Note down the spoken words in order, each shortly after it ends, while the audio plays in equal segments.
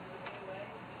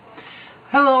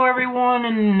Hello, everyone,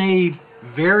 and a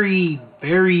very,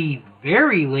 very,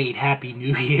 very late Happy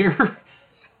New Year,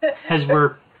 as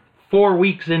we're 4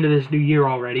 weeks into this new year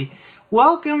already.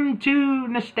 Welcome to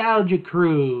Nostalgia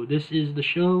Crew. This is the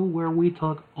show where we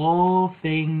talk all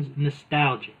things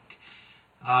nostalgic.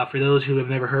 For those who have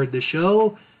never heard the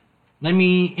show, let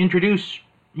me introduce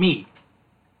me.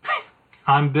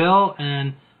 I'm Bill,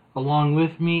 and along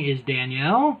with me is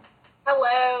Danielle.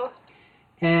 Hello.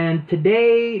 And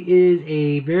today is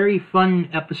a very fun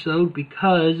episode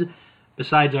because,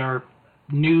 besides our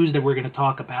news that we're going to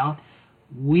talk about,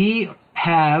 we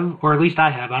have, or at least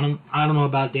I have, I don't know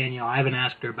about Danielle, I haven't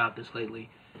asked her about this lately,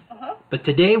 but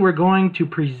today we're going to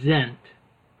present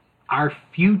our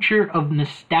Future of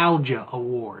Nostalgia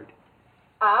Award.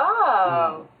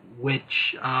 Oh.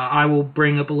 Which I will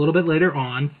bring up a little bit later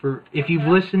on. For if you've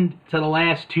listened to the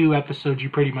last two episodes, you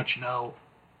pretty much know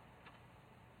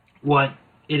what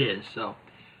it is. So,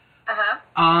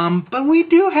 but we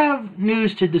do have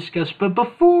news to discuss. But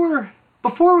before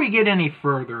we get any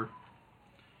further,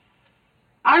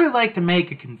 I would like to make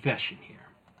a confession here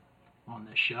on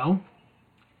this show,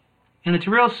 and it's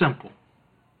real simple.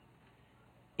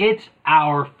 It's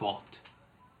our fault.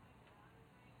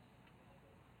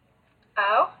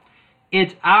 Oh?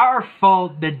 It's our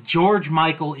fault that George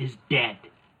Michael is dead.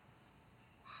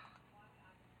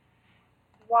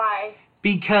 Why?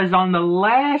 Because on the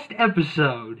last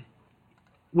episode,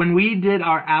 when we did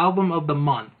our album of the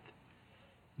month,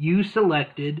 you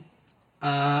selected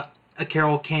a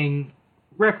Carole King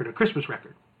record, a Christmas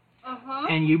record.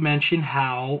 And you mentioned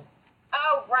how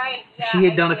right. Yeah, she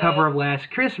had done a cover of Last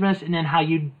Christmas, and then how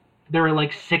there were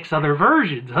like 6 other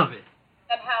versions of it.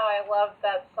 And how I love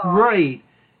that song. Right.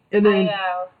 And then, I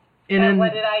know. And then,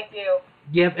 what did I do?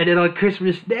 Yep, and then on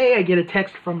Christmas Day, I get a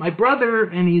text from my brother,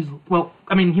 and he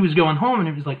was going home, and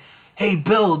it was like, "Hey,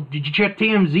 Bill, did you check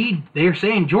TMZ? They're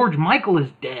saying George Michael is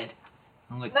dead."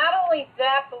 I'm like, not only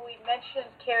that, but we mentioned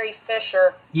Carrie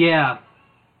Fisher. Yeah,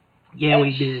 and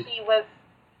we did. She was,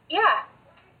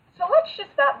 So let's just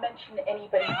not mention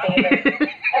anybody famous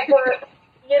ever,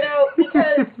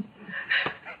 because...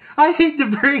 I hate to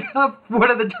bring up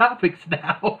one of the topics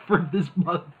now for this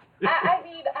month. I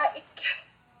mean, I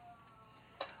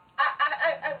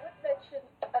would mention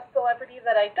a celebrity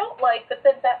that I don't like, but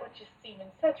then that would just seem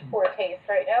in such poor taste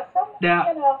right now. So,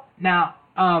 Now,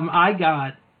 I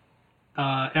got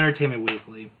Entertainment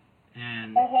Weekly,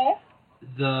 and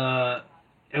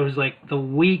it was like the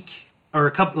week, or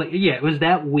a couple, it was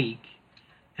that week,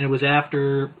 and it was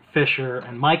after Fisher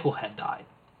and Michael had died.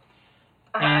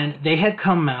 And they had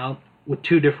come out with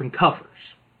 2 different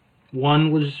covers.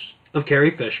 One was of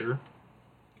Carrie Fisher,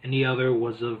 and the other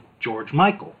was of George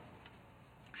Michael.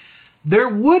 There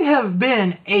would have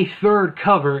been a 3rd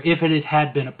cover if it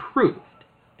had been approved,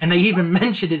 and they even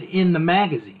mentioned it in the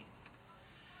magazine.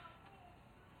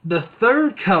 The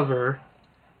 3rd cover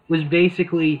was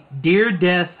basically, "Dear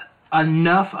Death,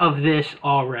 enough of this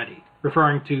already,"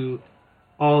 referring to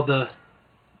all the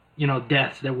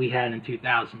deaths that we had in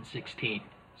 2016.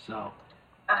 So,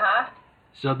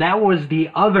 so that was the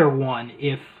other one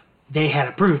if they had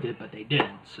approved it, but they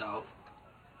didn't. So,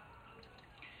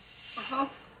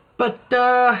 but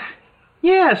so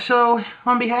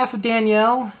on behalf of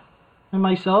Danielle and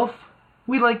myself,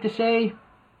 we'd like to say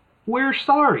we're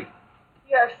sorry.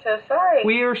 We are so sorry.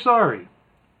 We are sorry.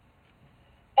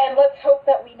 And let's hope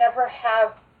that we never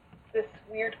have this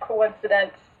weird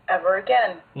coincidence ever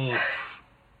again.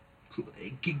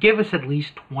 Give us at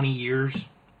least 20 years,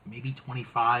 maybe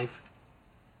 25.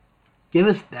 Give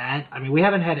us that. I mean, we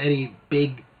haven't had any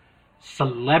big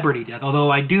celebrity death, although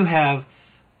I do have,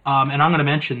 and I'm going to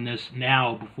mention this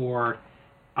now before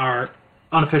our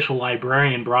unofficial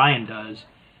librarian, Brian, does.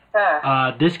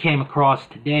 This came across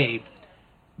today.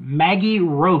 Maggie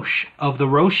Roche of the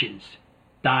Roches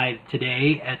died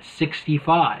today at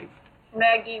 65.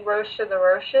 Maggie Roche of the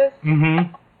Roches?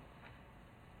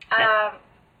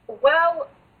 Well...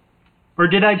 Or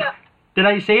did I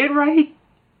say it right?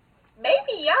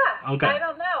 Maybe, yeah. Okay. I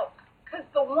don't know. Because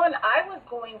the one I was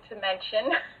going to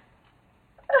mention,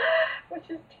 which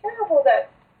is terrible that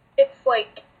it's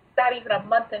like not even a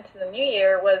month into the new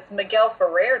year, was Miguel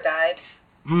Ferrer died.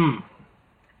 And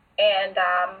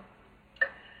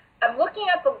I'm looking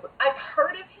at I've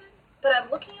heard of him, but I'm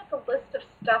looking at the list of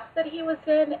stuff that he was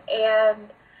in,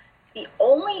 and the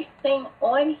only thing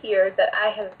on here that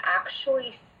I have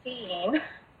actually seen,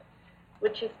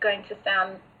 which is going to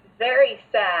sound very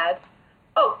sad.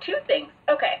 Oh, 2 things.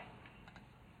 Okay.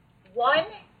 One,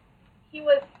 he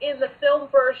was in the film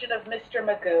version of Mr.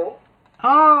 Magoo.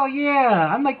 Oh,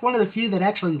 yeah. I'm like one of the few that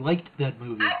actually liked that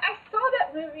movie. I saw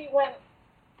that movie when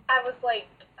I was like,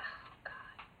 oh, God,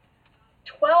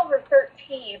 12 or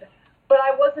 13, but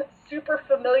I wasn't super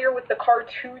familiar with the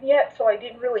cartoon yet, so I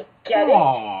didn't really get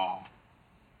Aww. it.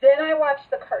 Then I watched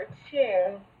the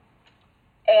cartoon,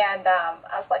 and I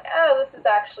was like, oh, this is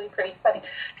actually pretty funny.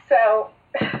 So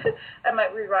I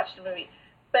might rewatch the movie.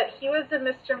 But he was in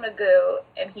Mr. Magoo,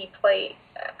 and he played,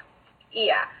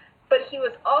 yeah. But he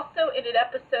was also in an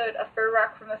episode of Third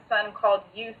Rock from the Sun called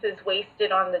Youth is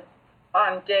Wasted on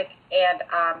Dick, and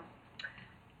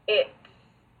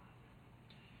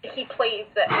he plays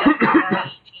the FBI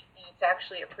agent, and it's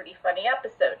actually a pretty funny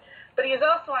episode. But he was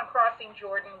also on Crossing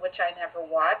Jordan, which I never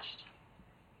watched,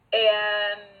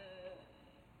 and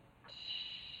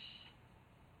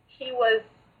he was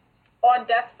on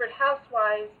Desperate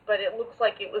Housewives, but it looks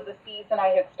like it was a season I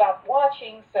had stopped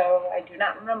watching, so I do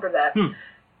not remember that.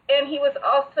 And he was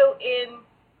also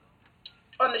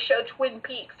on the show Twin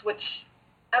Peaks, which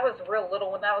I was real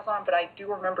little when that was on, but I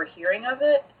do remember hearing of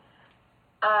it.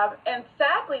 And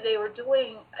sadly, they were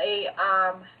doing a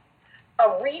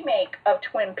remake of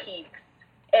Twin Peaks,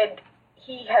 and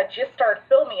he had just started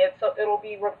filming it, so it'll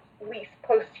be released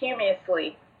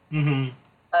posthumously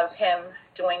of him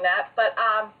doing that. But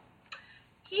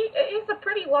it's a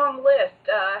pretty long list.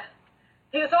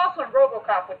 He was also in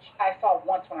RoboCop, which I saw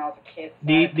once when I was a kid. So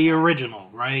the original,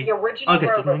 right? The original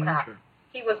RoboCop. Sure.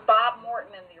 He was Bob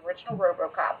Morton in the original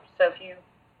RoboCop. So if you've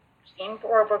seen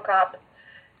RoboCop,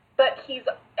 but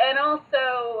and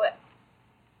also,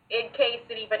 in case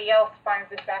anybody else finds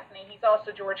this fascinating, he's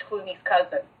also George Clooney's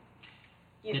cousin.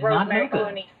 He's Rosemary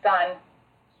Clooney's son,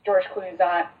 George Clooney's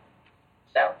aunt.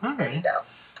 So there you go.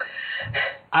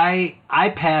 I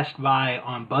passed by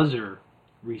on Buzzer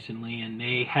recently, and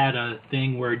they had a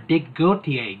thing where Dick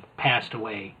Gautier passed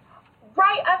away.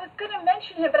 Right, I was going to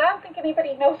mention him, but I don't think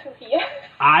anybody knows who he is.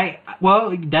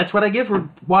 Well, that's what I get for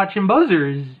watching Buzzer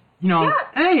is,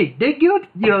 hey, Dick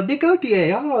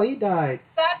Gautier, oh, he died.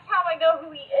 That's how I know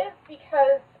who he is,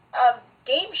 because of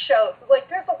game shows. Like,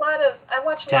 there's a lot of, I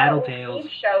watch a lot of game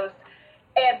shows,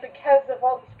 and because of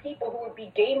all these people who would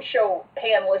be game show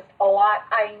panelists a lot,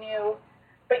 I knew.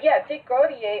 But yeah, Dick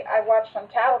Gautier, I watched on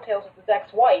Tattletales with his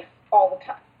ex-wife all the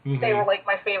time. Mm-hmm. They were like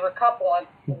my favorite couple on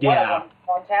one of them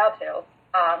on Tattletales.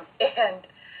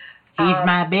 He's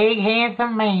my big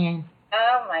handsome man.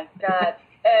 Oh my God!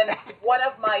 And one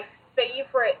of my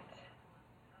favorite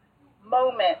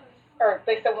moments, or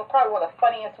they said probably one of the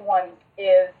funniest ones,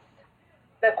 is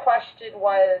the question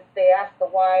was they asked the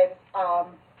wives,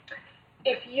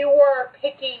 if you were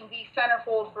picking the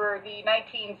centerfold for the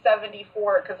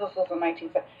 1974, because this was the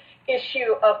 1970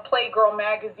 issue of Playgirl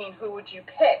magazine, who would you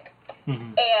pick?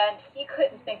 Mm-hmm. And he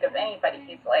couldn't think of anybody.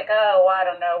 He's like, oh, I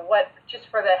don't know, what, just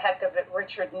for the heck of it,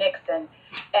 Richard Nixon.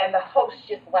 And the host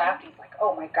just laughed. He's like,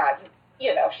 oh my God,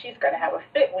 you know, she's going to have a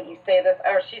fit when you say this,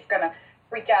 or she's going to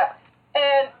freak out.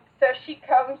 And so she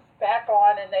comes back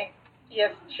on, and she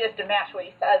has to match what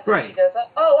he says. Right. And she goes,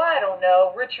 oh, I don't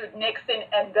know, Richard Nixon,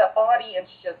 and the audience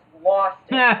just lost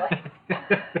it. Like,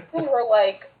 they were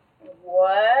like,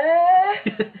 what?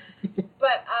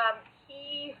 But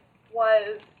he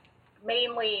was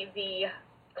mainly the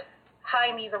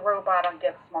Jaime the Robot on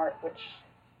Get Smart, which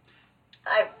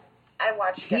I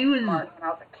watched Get Smart when I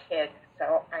was a kid.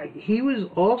 So he was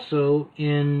also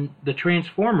in the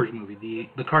Transformers movie,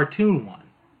 the cartoon one.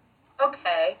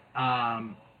 Okay.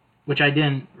 Which I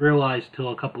didn't realize till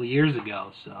a couple of years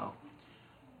ago. So.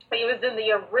 He was in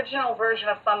the original version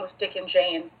of Fun with Dick and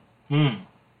Jane. And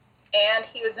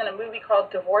he was in a movie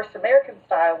called Divorce American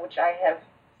Style, which I have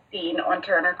seen on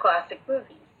Turner Classic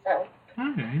Movies. So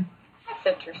that's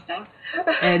interesting.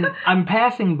 And I'm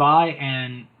passing by,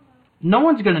 and no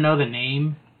one's going to know the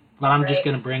name, but I'm just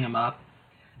going to bring him up.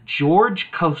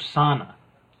 George Costanza.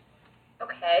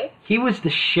 Okay. He was the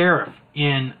sheriff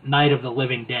in Night of the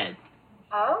Living Dead.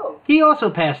 Oh. He also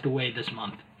passed away this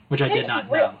month, which I did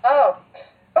not know. Oh,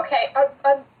 okay.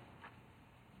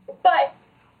 But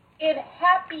in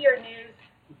happier news,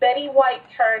 Betty White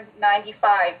turned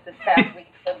 95 this past week.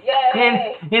 So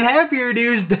yay! In happier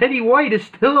news, Betty White is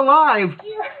still alive.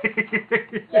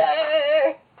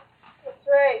 Yay! That's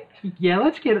right. Yeah,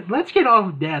 let's get off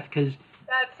of death, because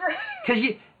that's right.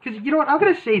 Because you know what? I'm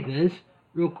gonna say this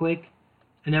real quick,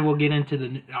 and then we'll get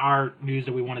into our news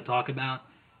that we want to talk about.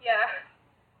 Yeah.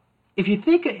 If you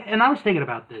think, and I was thinking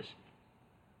about this,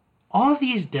 all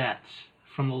these deaths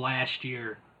from the last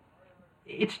year,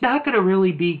 it's not going to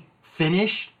really be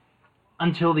finished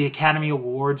until the Academy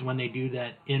Awards, when they do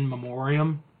that in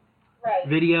memoriam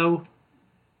video.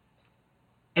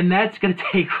 And that's going to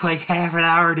take like half an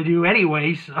hour to do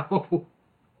anyway, so.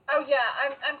 Oh yeah,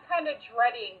 I'm kind of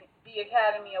dreading the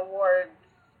Academy Awards,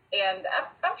 and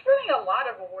I'm dreading a lot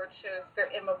of award shows, their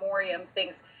in memoriam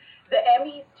things. The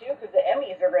Emmys, too, because the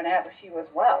Emmys are going to have a few as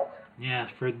well. Yeah,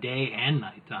 for day and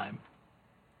nighttime.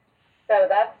 So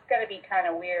that's going to be kind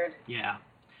of weird. Yeah.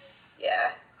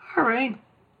 Yeah. All right.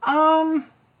 I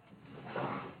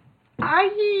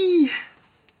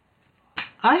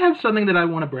have something that I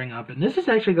want to bring up, and this is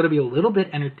actually going to be a little bit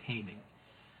entertaining.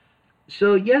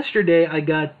 So yesterday, I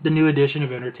got the new edition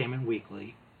of Entertainment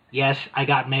Weekly. Yes, I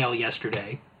got mail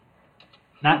yesterday.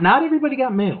 Not everybody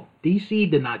got mail. DC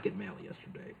did not get mail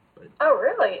yesterday. But, oh,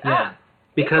 really? yeah. Oh,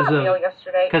 Because of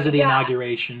the yeah.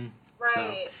 inauguration.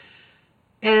 Right. So.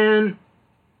 And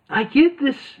I get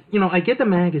this, I get the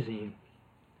magazine.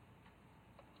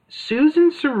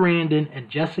 Susan Sarandon and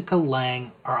Jessica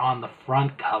Lange are on the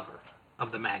front cover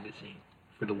of the magazine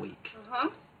for the week. Mm-hmm.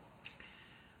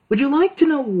 Would you like to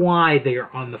know why they are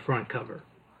on the front cover?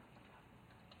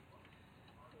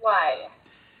 Why?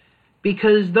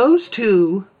 Because those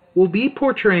two will be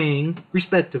portraying,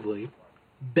 respectively,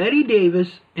 Betty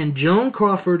Davis and Joan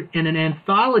Crawford in an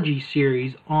anthology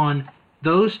series on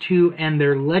those two and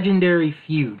their legendary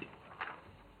feud.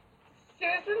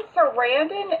 Susan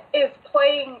Sarandon is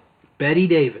playing... Betty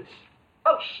Davis.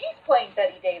 Oh, she's playing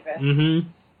Betty Davis. Mm-hmm.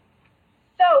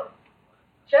 So,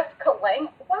 Jessica Lange?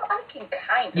 Well, I can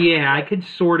kind of... Yeah, I could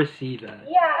sort of see that.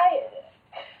 Yeah,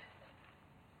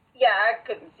 I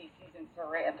couldn't see Susan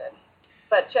Sarandon.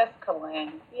 But Jessica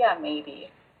Lange, yeah,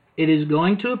 maybe. It is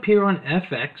going to appear on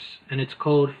FX, and it's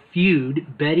called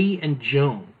Feud, Betty and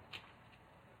Joan.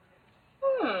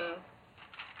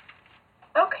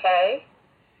 Okay.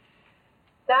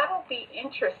 That'll be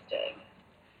interesting.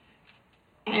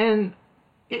 And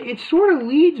it sort of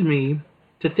leads me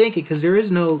to thinking, because there is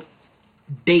no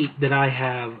date that I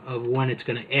have of when it's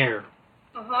going to air.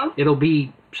 It'll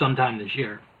be sometime this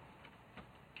year.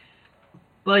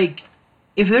 Like,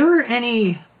 if there are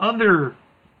any other,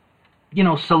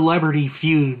 celebrity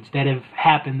feuds that have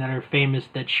happened that are famous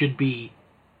that should be,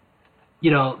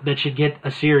 that should get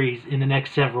a series in the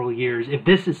next several years, if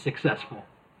this is successful.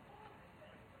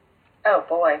 Oh,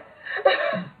 boy.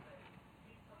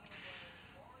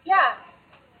 Yeah.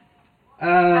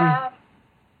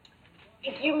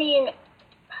 If you mean...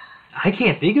 I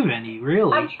can't think of any,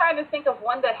 really. I'm trying to think of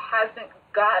one that hasn't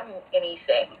gotten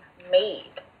anything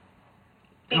made.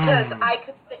 Because I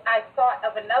thought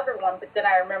of another one, but then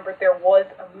I remembered there was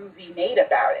a movie made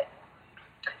about it.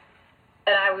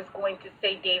 And I was going to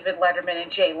say David Letterman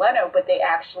and Jay Leno, but they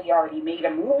actually already made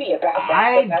a movie about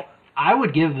that. I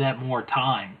would give that more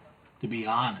time, to be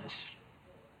honest.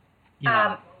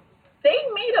 They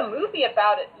made a movie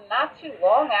about it not too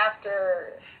long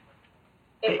after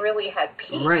it really had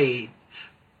peaked. Right.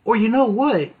 Or you know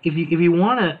what? If you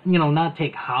want to, not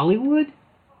take Hollywood,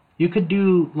 you could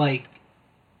do, like,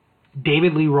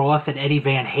 David Lee Roth and Eddie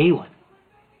Van Halen.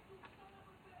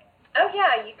 Oh,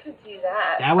 yeah, you could do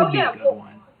that. That would be a good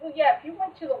one. Well, yeah, if you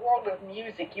went to the world of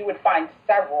music, you would find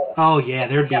several. Oh, yeah,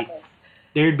 there'd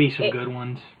be some good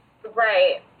ones.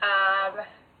 Right.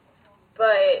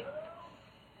 But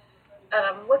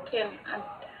I'm looking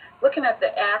at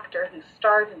the actor who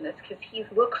stars in this because he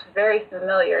looks very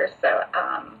familiar. So,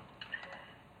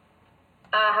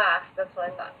 that's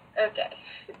what I thought. Okay.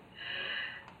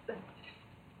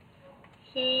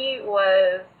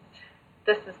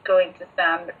 This is going to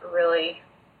sound really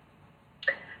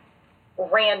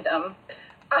random.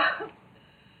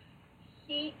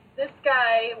 This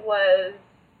guy was,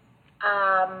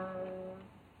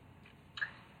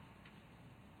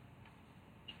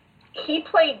 he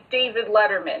played David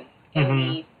Letterman in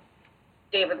the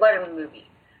David Letterman movie,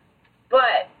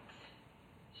 but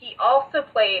he also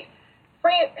played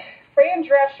Fran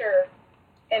Drescher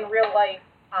in real life.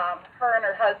 Her and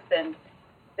her husband,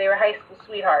 they were high school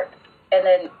sweethearts, and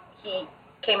then he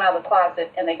came out of the closet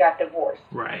and they got divorced.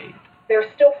 Right. They're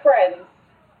still friends,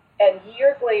 and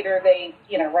years later they,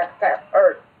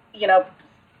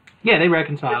 Yeah, they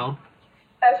reconciled.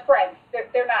 As friends.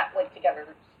 They're not, like, together,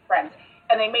 they're just friends.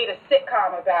 And they made a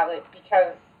sitcom about it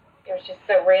because it was just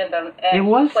so random. And it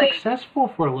was successful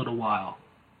for a little while.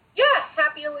 Yeah,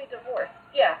 Happily Divorced.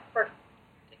 Yeah,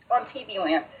 on TV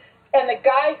Land. And the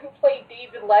guy who played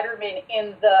David Letterman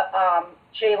in the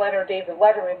Jay Leno David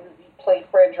Letterman movie played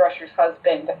Fran Drescher's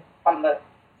husband on the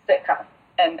sitcom.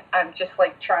 And I'm just,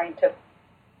 like, trying to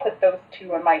put those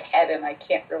two in my head, and I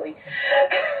can't really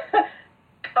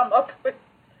come up with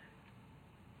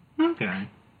them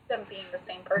being the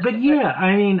same person. But yeah,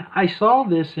 I mean, I saw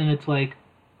this, and it's like,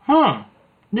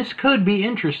 this could be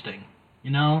interesting,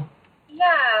 Yeah,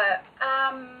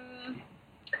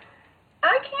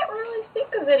 I can't really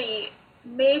think of any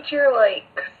major,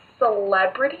 like,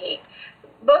 celebrity.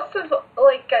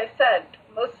 Like I said,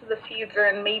 most of the feuds are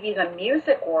in maybe the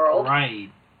music world. Right.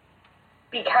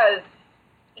 because,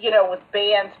 with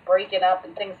bands breaking up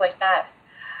and things like that.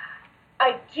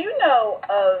 I do know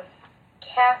of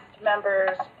cast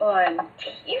members on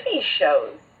TV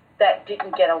shows that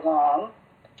didn't get along,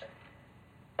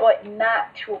 but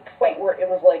not to a point where it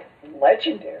was like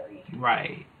legendary.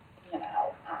 Right.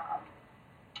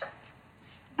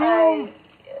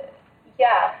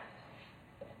 Yeah.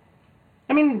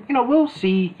 I mean, we'll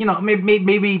see.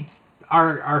 Maybe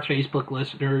our Facebook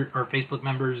Facebook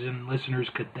members and listeners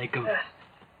could think of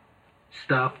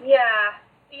stuff. Yeah.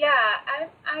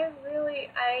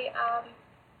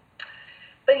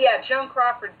 But yeah, Joan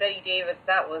Crawford, Betty Davis,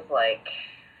 that was like,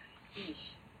 eesh.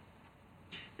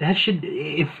 That should,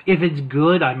 if it's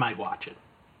good, I might watch it.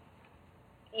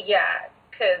 Yeah,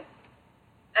 because,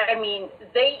 I mean,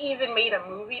 they even made a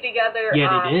movie together.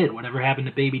 Yeah, they did. Whatever Happened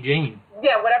to Baby Jane.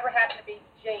 Yeah, Whatever Happened to Baby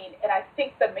Jane. And I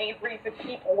think the main reason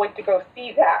people went to go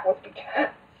see that was because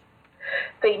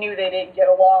they knew they didn't get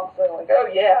along. So they're like, oh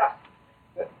yeah,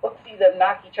 let's see them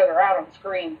knock each other out on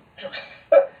screen.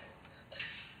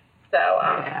 So,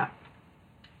 yeah.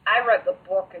 I read the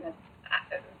book, and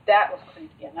that was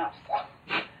creepy enough, so.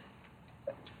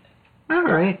 All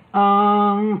right.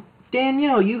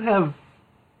 Danielle, you have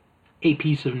a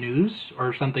piece of news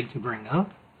or something to bring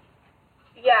up.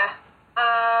 Yeah.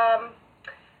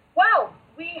 Well,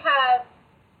 we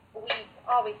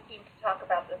always seem to talk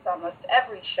about this almost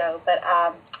every show, but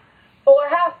Fuller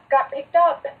House got picked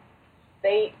up.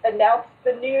 They announced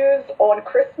the news on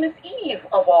Christmas Eve,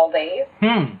 of all days.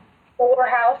 Fuller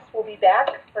House will be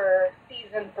back for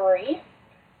season 3.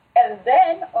 And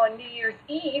then on New Year's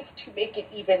Eve, to make it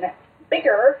even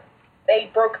bigger, they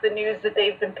broke the news that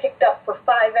they've been picked up for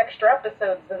 5 extra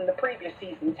episodes than the previous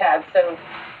seasons had. So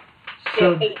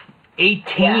 18.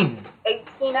 Yeah,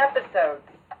 18 episodes.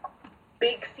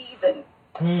 Big season.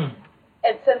 And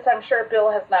since I'm sure Bill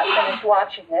has not finished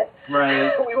watching it,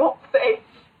 right, we won't say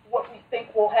what we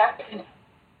think will happen.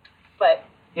 But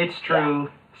it's true.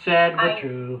 Yeah. Sad but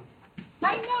true.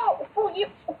 I know.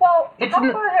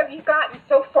 How far have you gotten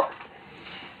so far?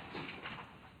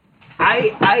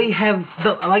 I have,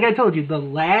 like I told you, the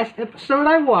last episode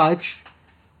I watched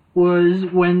was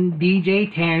when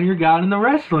DJ Tanner got in the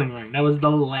wrestling ring. That was the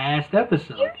last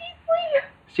episode.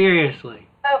 Seriously.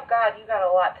 Oh God, you got a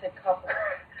lot to cover.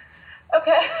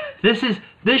 Okay. This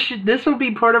will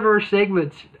be part of our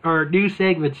segments, our new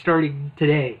segment starting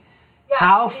today. Yeah,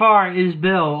 how far is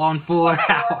Bill on Fuller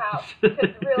House?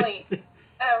 Because really,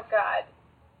 oh God.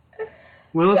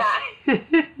 We'll see.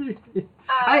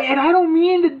 I don't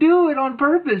mean to do it on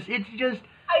purpose. It's just.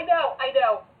 I know. I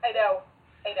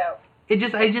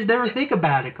just never think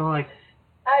about it. Like.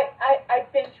 I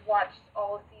binge watched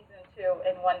all of season 2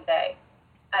 in one day.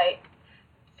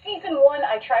 Season 1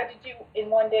 I tried to do in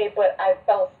one day, but I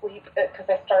fell asleep because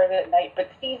I started at night.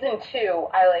 But season 2,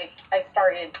 I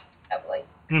started at 1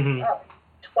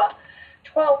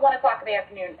 o'clock in the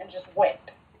afternoon and just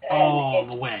went. All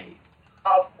the way.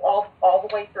 All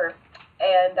the way through.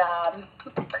 And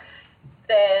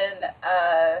then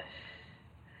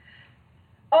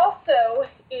also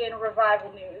in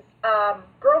revival news,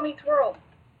 Girl Meets World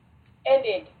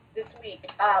ended this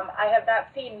week. I have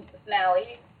not seen the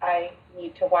finale. I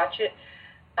need to watch it.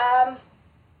 And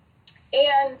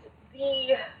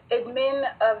the admin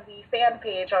of the fan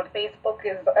page on Facebook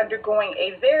is undergoing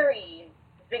a very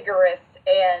vigorous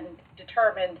and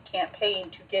determined campaign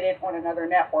to get it on another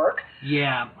network.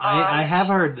 Yeah, I have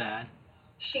heard that.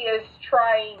 She is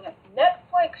trying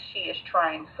Netflix. She is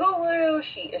trying Hulu.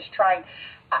 She is trying...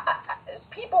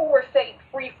 people were saying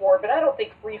Freeform, but I don't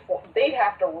think Freeform... They'd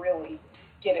have to really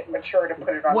get it mature to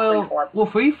put it on Freeform. Well,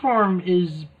 Freeform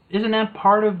isn't that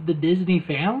part of the Disney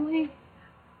family?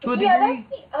 To a degree? That's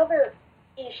the other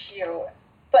issue.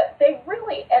 But they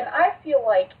really... And I feel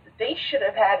like they should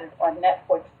have had it on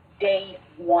Netflix day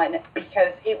 1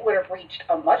 because it would have reached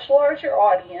a much larger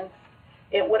audience.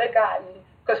 It would have gotten...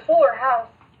 Because Fuller House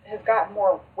has gotten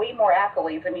way more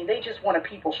accolades. I mean, they just won a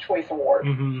People's Choice Award,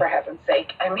 for heaven's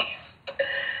sake. I mean,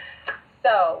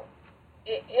 so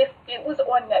if it was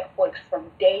on Netflix from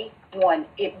day 1,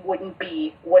 it wouldn't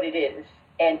be what it is.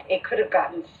 And it could have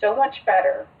gotten so much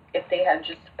better if they had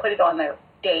just put it on there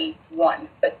day 1,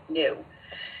 but no.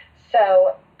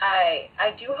 So I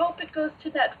do hope it goes to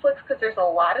Netflix because there's a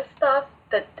lot of stuff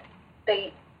that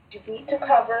they do need to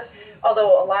cover,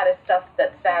 although a lot of stuff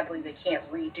that sadly they can't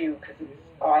redo because it's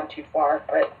gone too far.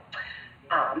 But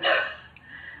I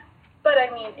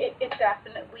mean, it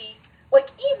definitely, like,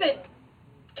 even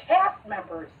cast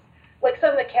members, like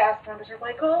some of the cast members are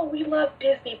like, oh, we love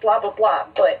Disney, blah, blah, blah,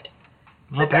 but...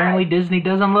 Well, apparently Disney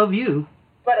doesn't love you.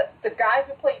 But the guy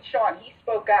who played Sean, he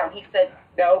spoke out, he said,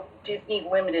 no, Disney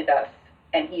limited us.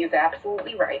 And he is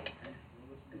absolutely right.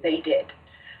 They did.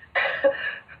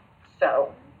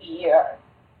 So, yeah.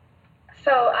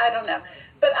 So, I don't know.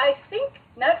 But I think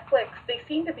Netflix, they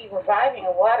seem to be reviving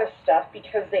a lot of stuff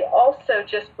because they also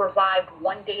just revived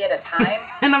One Day at a Time.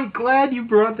 And I'm glad you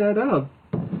brought that up.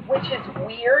 Which is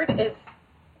weird.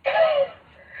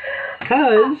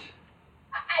 Because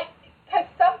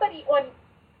somebody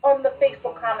on the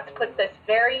Facebook comments put this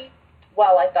very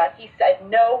well, I thought. He said,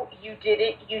 no, you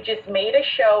didn't. You just made a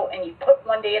show and you put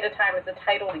One Day at a Time as a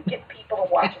title to get people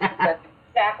to watch it. That's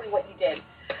exactly what you did.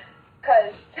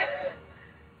 Because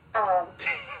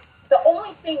the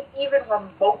only thing even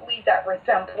remotely that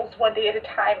resembles One Day at a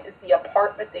Time is the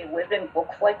apartment they live in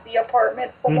looks like the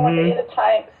apartment from One Day at a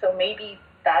Time. So maybe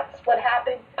that's what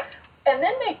happened. And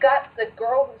then they got the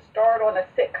girl who starred on a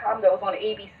sitcom that was on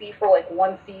ABC for like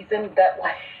one season that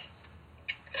like,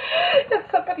 and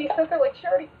somebody said they're like, she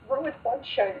already ruined one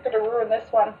show, you're going to ruin this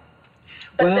one.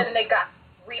 But then they got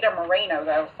Rita Moreno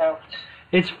though, so.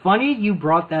 It's funny you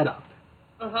brought that up.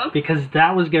 Because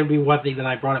that was going to be one thing that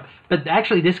I brought up. But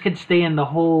actually this could stay in the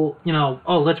whole,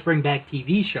 let's bring back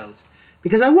TV shows.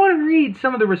 Because I want to read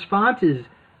some of the responses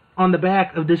on the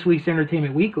back of this week's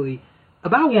Entertainment Weekly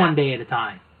about One Day at a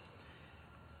Time.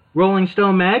 Rolling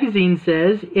Stone magazine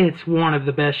says it's one of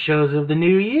the best shows of the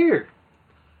new year.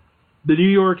 The New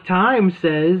York Times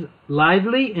says,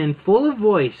 lively and full of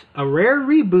voice, a rare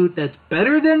reboot that's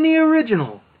better than the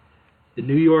original. The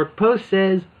New York Post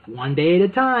says, One Day at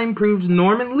a Time proves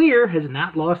Norman Lear has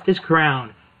not lost his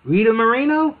crown. Rita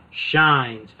Moreno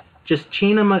shines.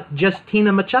 Justina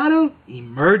Machado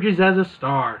emerges as a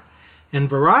star. And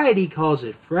Variety calls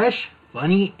it fresh,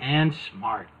 funny, and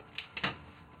smart.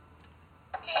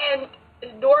 And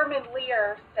Norman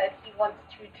Lear said he wants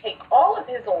to take all of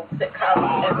his old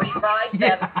sitcoms and rewrite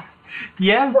them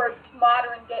for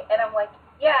modern day. And I'm like,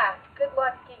 yeah, good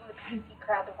luck getting the PC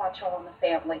crowd to watch All in the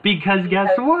Family. Because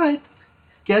guess what?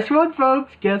 Guess what,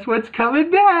 folks? Guess what's coming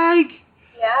back?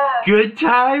 Yeah. Good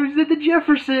Times at the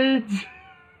Jeffersons.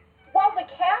 Well, the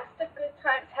cast of Good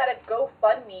Times had a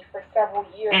GoFundMe for several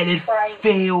years. And it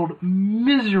failed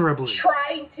miserably.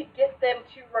 Trying to get them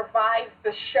to revive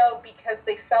the show because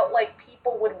they felt like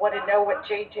people would want to know what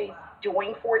JJ's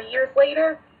doing 40 years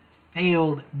later.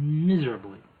 Failed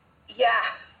miserably. Yeah.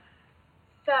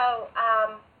 So,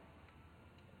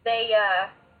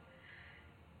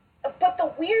 but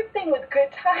the weird thing with Good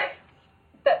Times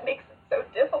that makes it so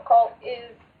difficult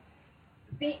is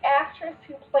the actress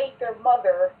who played their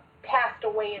mother passed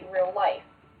away in real life.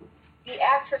 The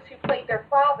actress who played their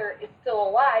father is still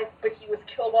alive, but he was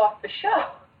killed off the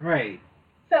show. Right.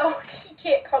 So he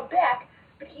can't come back,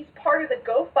 but he's part of the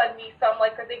GoFundMe, so I'm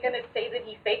like, are they going to say that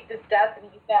he faked his death and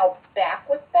he's now back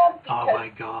with them? Oh my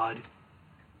God.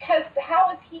 Because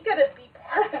how is he going to be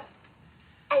part of,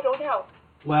 I don't know.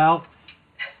 Well,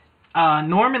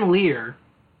 Norman Lear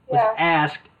was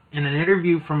asked in an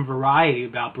interview from Variety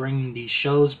about bringing these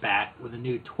shows back with a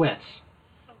new twist.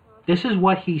 This is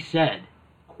what he said,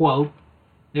 quote,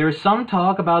 there is some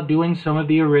talk about doing some of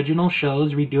the original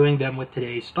shows, redoing them with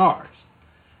today's stars.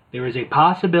 There is a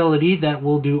possibility that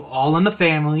we'll do All in the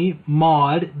Family,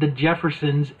 Maude, The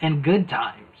Jeffersons, and Good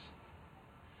Times.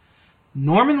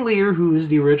 Norman Lear, who is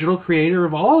the original creator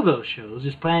of all those shows,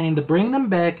 is planning to bring them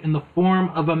back in the form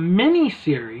of a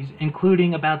mini-series,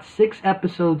 including about 6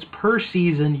 episodes per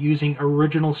season using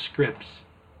original scripts.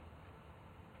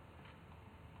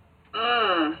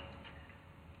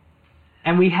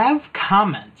 And we have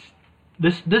comments.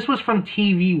 This was from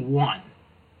TV One.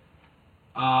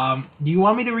 Do you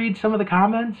want me to read some of the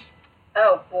comments?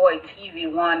 Oh boy, TV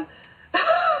One.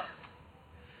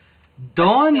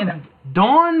 Dawn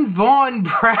Von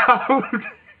Proud.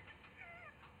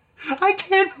 I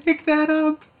can't pick that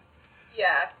up.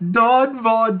 Yeah. Dawn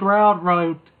Von Proud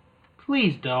wrote,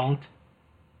 please don't.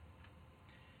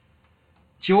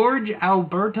 George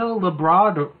Alberto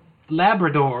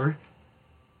Labrador.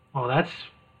 Oh, that's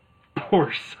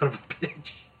poor son of a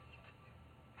bitch.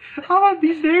 Oh,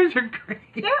 these names are great.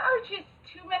 There are just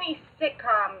too many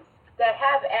sitcoms that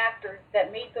have actors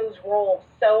that made those roles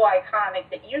so iconic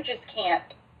that you just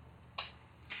can't.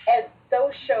 And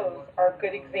those shows are a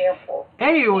good example.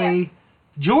 Anyway,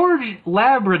 George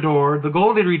Labrador, the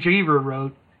Golden Retriever,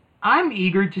 wrote, I'm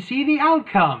eager to see the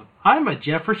outcome. I'm a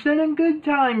Jefferson and Good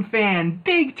Time fan,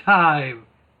 big time.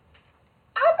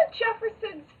 I'm a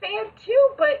Jeffersons fan too,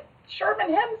 but Sherman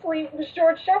Hemsley was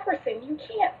George Jefferson.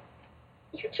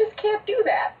 You just can't do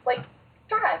that. Like,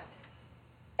 God.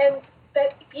 And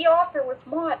that the author was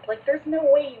Maude. Like, there's no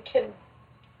way you can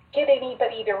get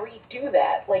anybody to redo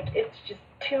that. Like, it's just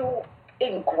too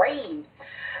ingrained.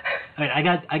 All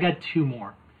right, I got 2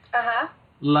 more. Uh-huh.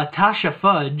 Latasha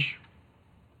Fudge.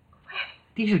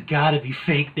 These have got to be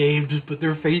fake names, but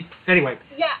they're fake. Anyway.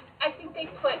 Yeah, I think they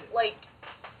put, like,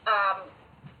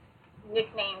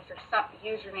 nicknames or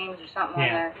usernames or something on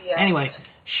there. Yeah. Anyway,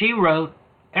 she wrote,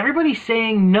 everybody's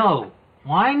saying no.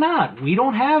 Why not? We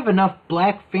don't have enough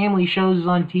black family shows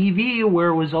on TV.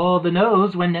 Where was all the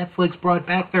no's when Netflix brought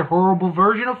back their horrible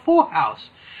version of Full House?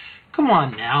 Come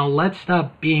on now, let's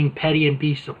stop being petty and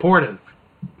be supportive.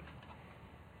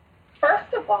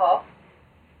 First of all,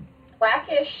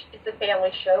 Blackish is a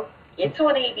family show. It's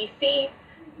on ABC.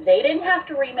 They didn't have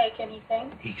to remake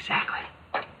anything. Exactly.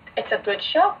 It's a good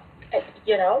show.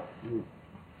 You know?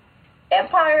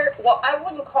 Empire, well, I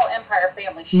wouldn't call Empire a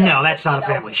family show. No, that's not a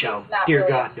family show. Dear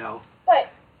really God, no. But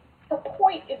the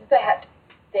point is that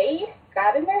they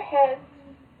got in their heads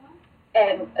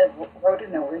and wrote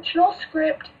an original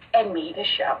script and made a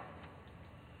show.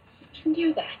 You can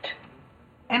do that.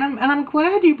 And I'm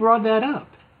glad you brought that up.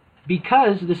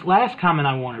 Because this last comment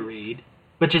I want to read,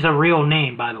 which is a real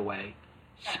name, by the way,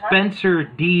 Spencer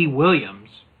D. Williams,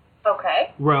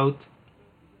 wrote,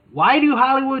 why do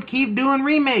Hollywood keep doing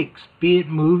remakes, be it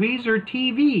movies or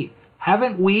TV?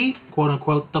 Haven't we,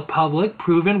 quote-unquote, the public,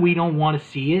 proven we don't want to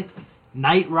see it?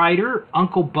 Knight Rider,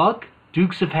 Uncle Buck,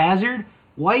 Dukes of Hazzard,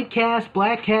 white cast,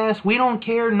 black cast, we don't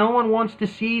care, no one wants to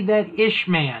see that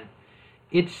Ish-Man.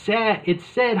 It's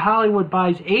said Hollywood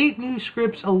buys 8 new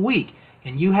scripts a week,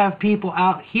 and you have people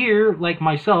out here, like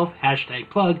myself,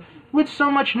 #plug, with so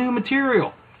much new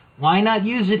material. Why not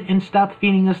use it and stop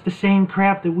feeding us the same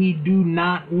crap that we do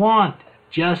not want?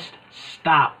 Just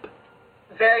stop.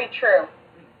 Very true.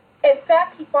 In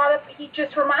fact, he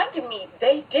just reminded me,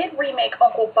 they did remake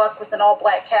Uncle Buck with an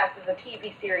all-black cast as a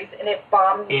TV series, and it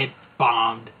bombed. It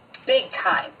bombed. Big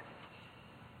time.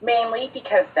 Mainly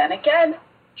because, then again,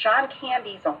 John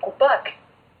Candy's Uncle Buck.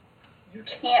 You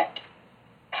just can't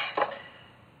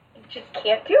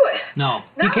do it. No,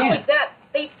 you can't. Not only that,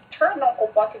 they turned Uncle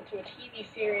Buck into a TV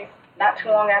series not too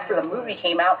long after the movie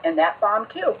came out, and that bombed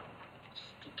too.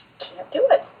 Just can't do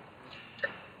it.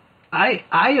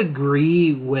 I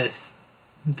agree with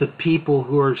the people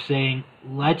who are saying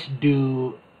let's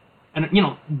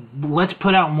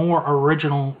put out more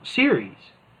original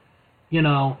series.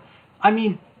 Because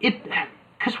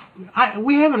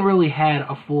we haven't really had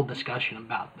a full discussion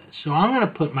about this, so I'm going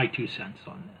to put my 2 cents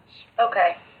on this.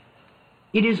 Okay.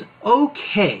 It is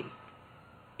okay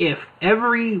if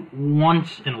every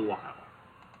once in a while,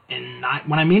 and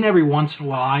when I mean every once in a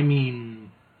while, I mean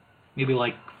maybe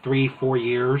like 3-4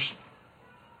 years,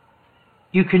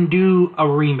 you can do a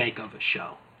remake of a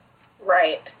show.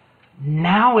 Right.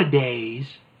 Nowadays,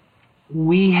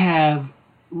 we have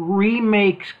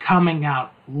remakes coming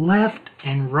out left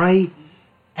and right,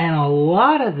 and a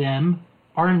lot of them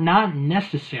are not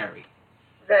necessary.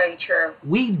 Very true.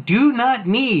 We do not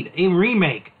need a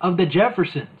remake of The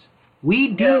Jeffersons. We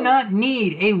do not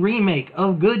need a remake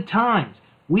of Good Times.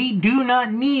 We do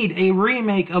not need a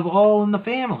remake of All in the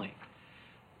Family.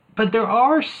 But there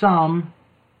are some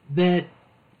that,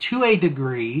 to a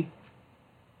degree,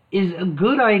 is a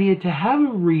good idea to have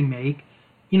a remake,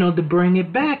 to bring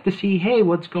it back to see, hey,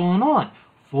 what's going on?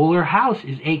 Fuller House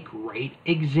is a great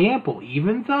example.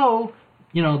 Even though,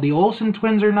 the Olsen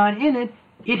twins are not in it,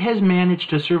 it has managed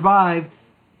to survive,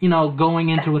 going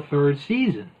into a 3rd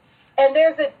season. And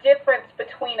there's a difference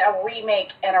between a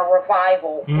remake and a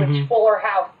revival, which Fuller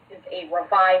House is a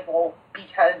revival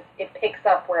because it picks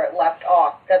up where it left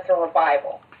off. That's a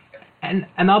revival. And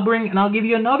I'll give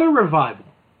you another revival,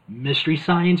 Mystery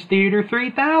Science Theater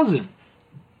 3000.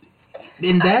 I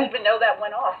didn't even know that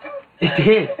went off. It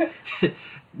did.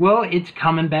 Well, it's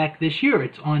coming back this year.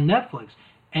 It's on Netflix.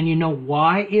 And you know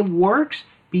why it works?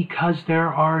 Because there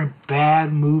are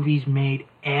bad movies made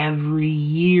every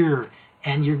year.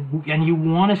 And you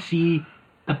want to see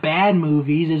the bad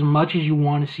movies as much as you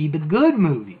want to see the good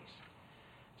movies.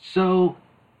 So,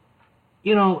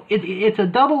 it's a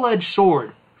double-edged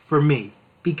sword for me.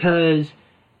 Because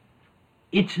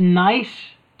it's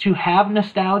nice to have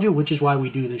nostalgia, which is why we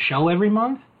do the show every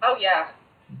month. Oh, yeah.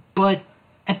 But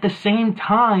at the same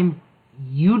time,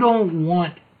 you don't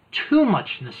want too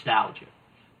much nostalgia.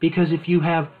 Because if you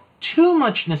have too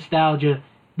much nostalgia,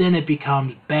 then it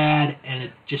becomes bad and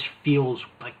it just feels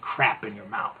like crap in your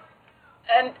mouth.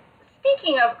 And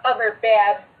speaking of other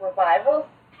bad revivals,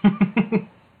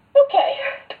 okay,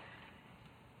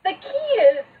 the key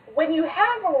is when you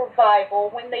have a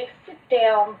revival, when they sit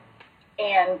down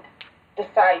and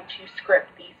decide to script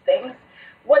these things,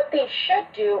 what they should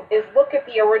do is look at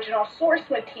the original source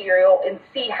material and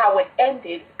see how it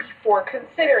ended before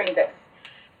considering this.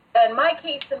 And my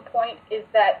case in point is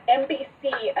that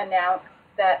NBC announced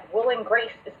that Will and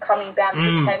Grace is coming back for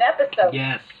 10 Mm. episodes.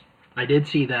 Yes, I did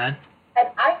see that. And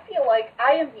I feel like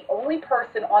I am the only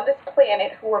person on this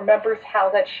planet who remembers how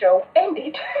that show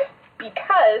ended.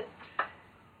 Because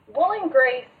Will and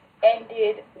Grace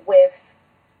ended with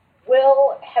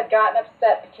Will had gotten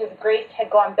upset because Grace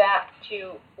had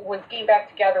was getting back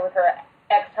together with her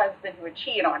ex-husband who had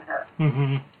cheated on her.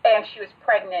 Mm-hmm. And she was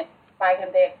pregnant by him.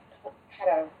 They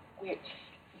had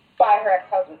by her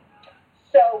ex-husband.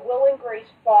 So Will and Grace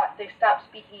fought. They stopped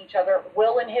speaking to each other.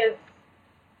 Will and his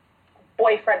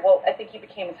boyfriend, well, I think he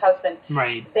became his husband.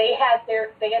 Right. They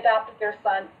adopted their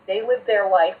son. They lived their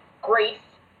life. Grace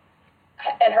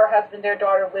and her husband, their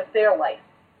daughter, lived their life.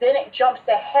 Then it jumps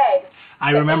ahead.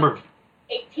 I remember.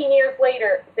 18 years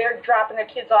later, they're dropping their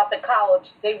kids off at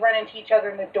college. They run into each other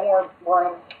in the dorm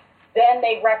room. Then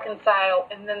they reconcile,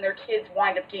 and then their kids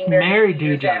wind up getting Married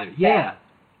to each other. Yeah.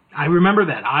 I remember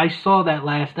that. I saw that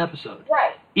last episode.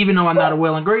 Right. Even though I'm not a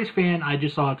Will and Grace fan, I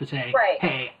just saw it to say, Right.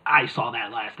 hey, I saw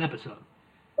that last episode.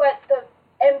 But the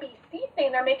NBC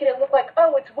thing, they're making it look like,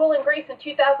 oh, it's Will and Grace in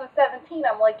 2017.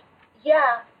 I'm like,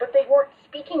 yeah, but they weren't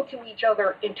speaking to each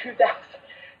other in 2000.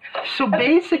 So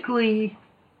basically,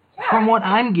 from what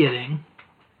I'm getting,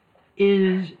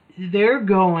 is they're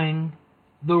going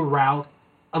the route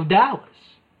of Dallas,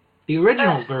 the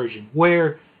original version,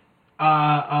 where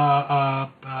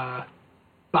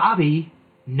Bobby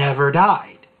never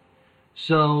died.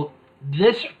 So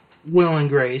this Will and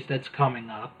Grace that's coming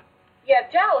up. Yeah,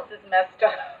 Dallas is messed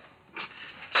up.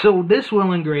 So this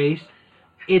Will and Grace,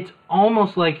 it's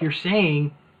almost like you're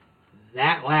saying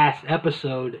that last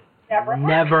episode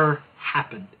never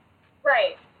happened.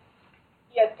 Right.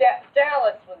 Yeah,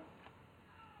 Dallas was.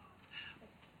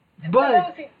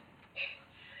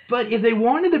 But if they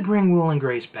wanted to bring Will and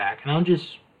Grace back, and I'm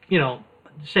just,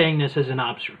 saying this as an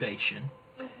observation,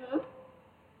 mm-hmm.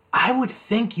 I would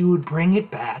think you would bring it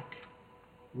back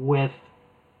with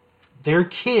their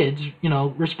kids,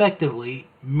 respectively,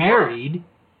 married,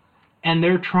 and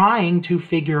they're trying to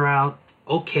figure out,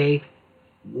 okay,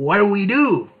 what do we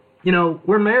do?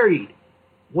 We're married.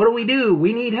 What do we do?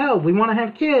 We need help. We want to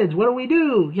have kids. What do we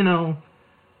do?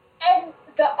 And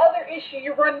the other issue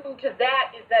you run into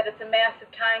that is that it's a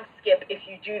massive time skip if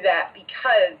you do that,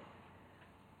 because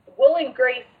Will and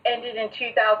Grace ended in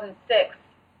 2006.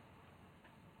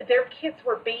 Their kids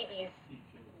were babies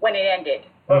when it ended.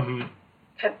 Mm-hmm.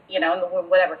 In the womb,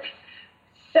 whatever.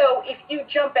 So if you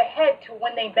jump ahead to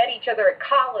when they met each other at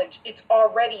college, it's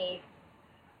already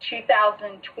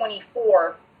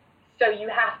 2024. So you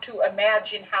have to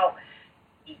imagine how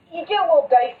you get a little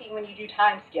dicey when you do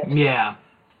time skips. Yeah.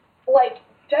 Like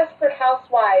Desperate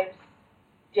Housewives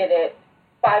did it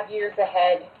 5 years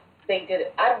ahead. They did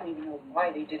it. I don't even know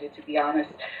why they did it, to be honest.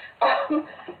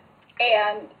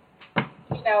 And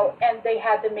they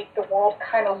had to make the world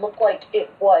kind of look like it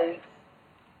was.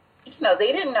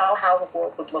 They didn't know how the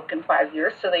world would look in 5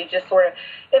 years, so they just sort of.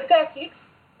 In fact,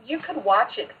 you could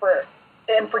watch it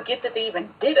and forget that they even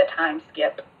did a time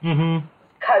skip. Mm-hmm.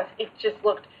 Because it just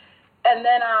looked. And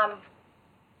then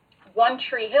One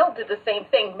Tree Hill did the same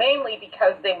thing, mainly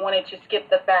because they wanted to skip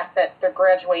the fact that they're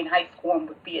graduating high school and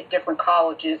would be at different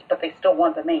colleges, but they still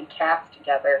want the main cast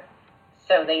together.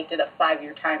 So they did a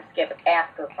 5-year time skip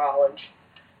after college.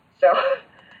 So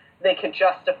they could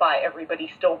justify everybody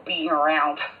still being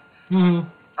around. Mm-hmm.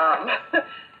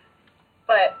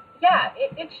 But, yeah,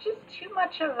 it's just too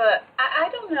much of I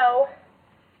don't know.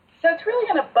 So it's really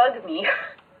going to bug me,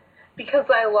 because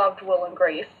I loved Will and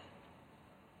Grace,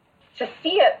 to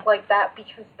see it like that,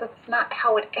 because that's not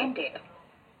how it ended.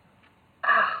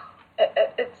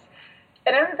 It's,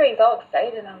 and everybody's all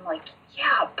excited, and I'm like,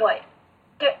 yeah, but,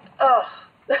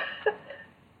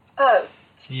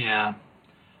 Yeah.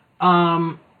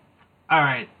 All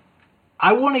right.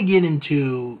 I want to get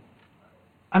into.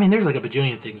 There's like a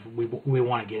bajillion things we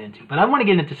want to get into, but I want to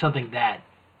get into something that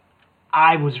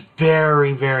I was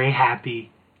very, very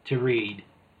happy to read.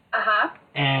 Uh-huh.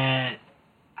 And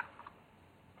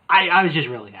I was just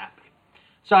really happy.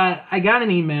 So I got an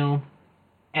email,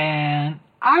 and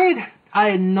I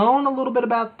had known a little bit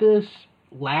about this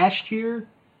last year,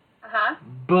 Uh-huh.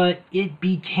 but it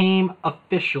became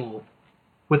official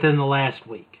within the last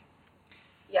week.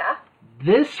 Yeah.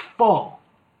 This fall,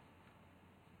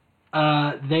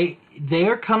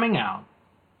 they're coming out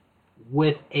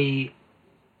with a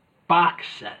box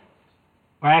set,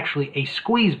 or actually a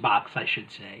squeeze box, I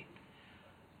should say,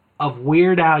 of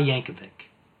Weird Al Yankovic.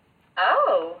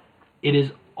 Oh. It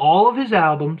is all of his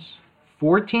albums,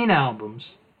 14 albums,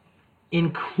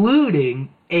 including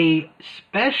a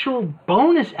special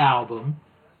bonus album,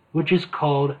 which is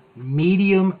called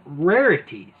Medium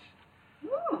Rarities.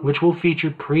 which will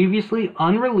feature previously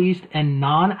unreleased and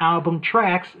non-album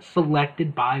tracks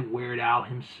selected by Weird Al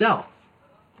himself.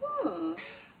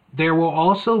 There will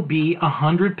also be a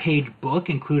 100-page book,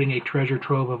 including a treasure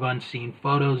trove of unseen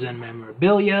photos and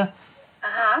memorabilia.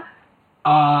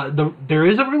 There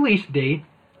is a release date.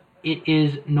 It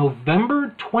is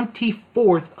November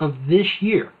 24th of this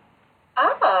year.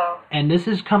 Oh. And this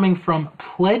is coming from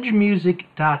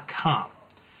pledgemusic.com.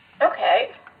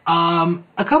 Okay.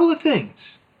 A couple of things.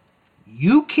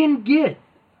 You can get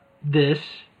this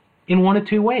in one of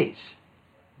two ways.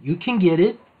 You can get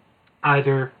it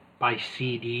either by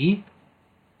CD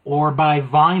or by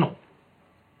vinyl.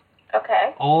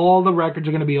 Okay. All the records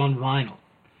are going to be on vinyl.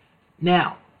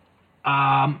 Now,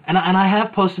 and I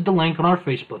have posted the link on our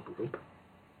Facebook group,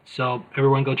 so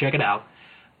everyone go check it out.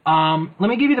 Let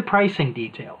me give you the pricing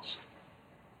details.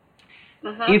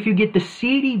 If you get the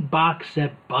CD box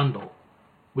set bundle,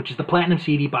 which is the Platinum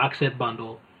CD box set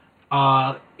bundle,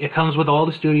 it comes with all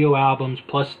the studio albums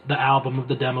plus the album of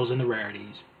the demos and the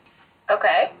rarities.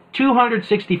 Okay.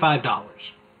 $265.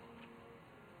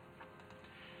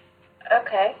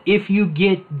 Okay. If you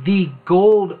get the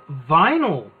gold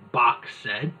vinyl box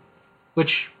set,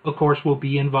 which of course will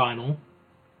be in vinyl,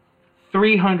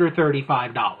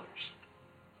 $335.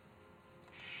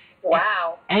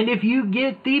 Wow. And if you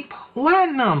get the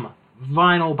platinum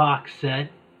vinyl box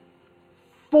set,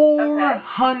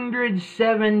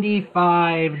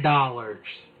 $475.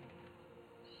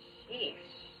 Sheesh.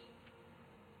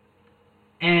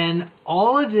 And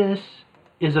all of this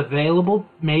is available,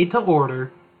 made to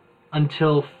order,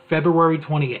 until February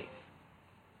 28th.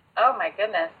 Oh my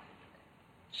goodness.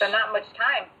 So not much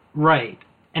time. Right.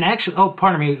 And actually,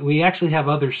 pardon me, we actually have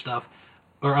other stuff,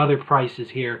 or other prices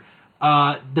here.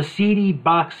 The CD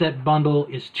box set bundle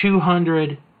is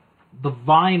 $200, the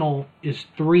vinyl is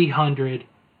 $300,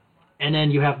 and then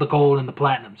you have the gold and the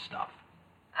platinum stuff.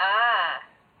 Ah.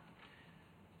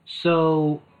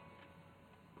 So,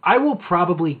 I will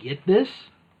probably get this.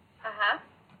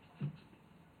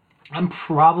 I'm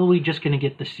probably just going to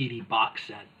get the CD box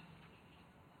set.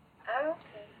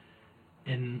 Okay.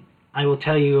 And I will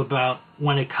tell you about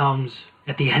when it comes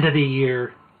at the end of the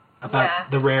year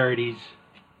about the rarities.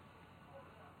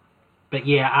 But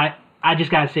yeah, I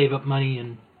just got to save up money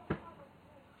and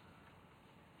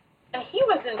he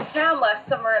was in town last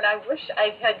summer and I wish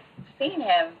I had seen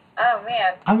him. Oh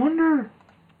man. I wonder.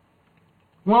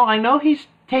 Well, I know he's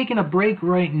taking a break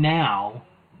right now,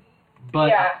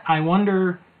 but I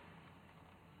wonder.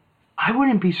 I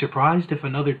wouldn't be surprised if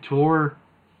another tour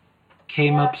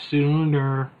came up soon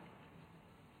or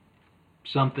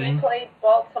something. He played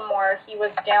Baltimore. He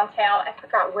was downtown. I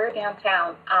forgot where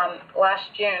downtown.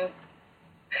 Last June,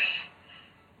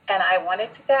 and I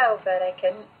wanted to go, but I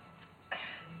couldn't.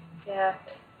 Yeah.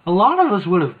 A lot of us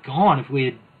would have gone if we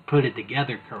had put it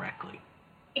together correctly.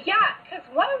 Yeah, because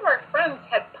one of our friends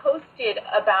had posted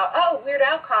about Weird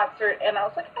Al concert, and I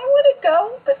was like, I want to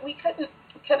go, but we couldn't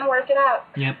work it out.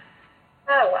 Yep.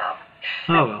 Oh well.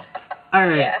 Oh well. All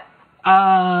right.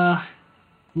 Yeah.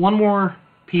 One more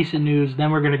piece of news, then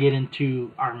we're gonna get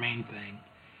into our main thing.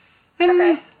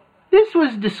 And this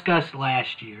was discussed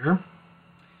last year,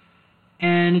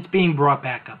 and it's being brought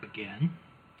back up again.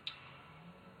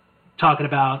 Talking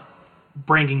about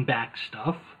bringing back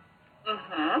stuff.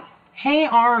 Hey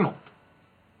Arnold.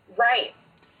 Right.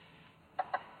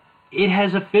 It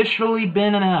has officially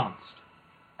been announced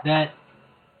that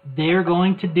they're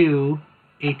going to do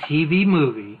a TV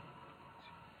movie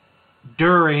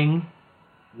during,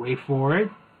 wait for it,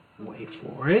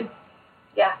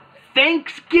 Yeah.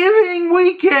 Thanksgiving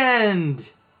weekend!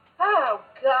 Oh,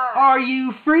 God. Are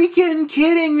you freaking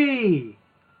kidding me?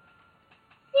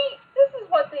 See, this is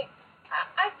what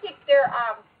I think their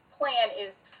plan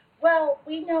is. Well,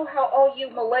 we know how all you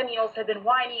millennials have been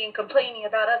whining and complaining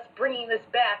about us bringing this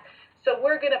back, so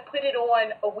we're going to put it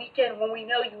on a weekend when we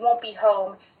know you won't be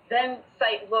home, then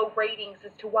cite low ratings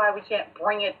as to why we can't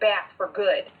bring it back for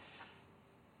good.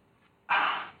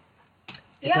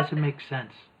 It doesn't make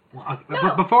sense. Well,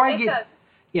 No, before I it get, doesn't.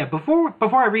 yeah, before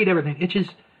I read everything, it's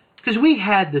just because we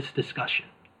had this discussion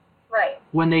Right.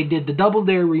 when they did the Double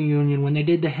Dare reunion, when they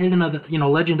did the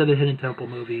Legend of the Hidden Temple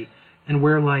movie, and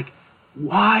we're like,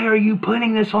 why are you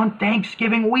putting this on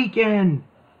Thanksgiving weekend?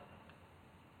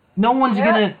 No one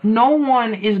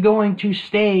is going to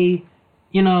stay,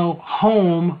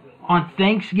 home on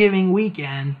Thanksgiving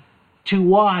weekend to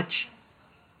watch,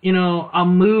 a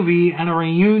movie and a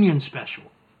reunion special.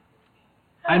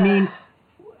 I mean,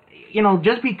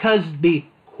 just because the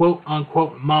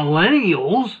quote-unquote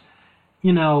millennials,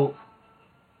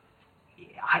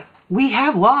 we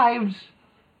have lives.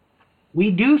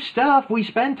 we do stuff. We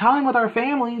spend time with our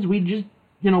families. We just,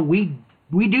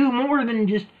 we do more than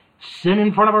just sit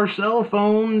in front of our cell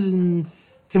phones and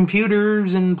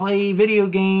computers and play video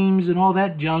games and all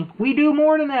that junk. We do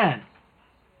more than that.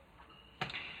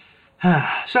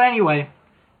 So anyway,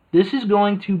 this is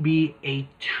going to be a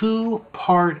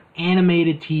 2-part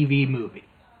animated TV movie.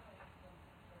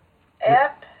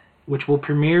 Yep. Which will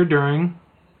premiere during,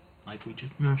 like we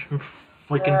just mentioned,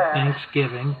 freaking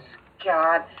Thanksgiving.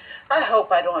 God, I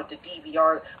hope I don't have to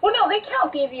DVR. Well, no, they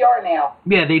count DVR now.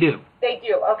 Yeah, they do. They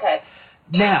do, okay.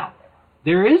 Now,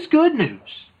 there is good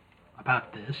news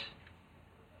about this.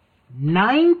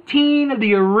 19 of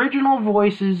the original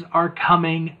voices are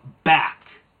coming back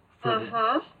for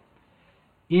this.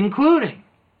 Including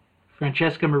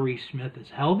Francesca Marie Smith as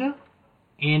Helga,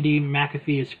 Andy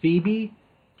McAfee as Phoebe,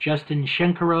 Justin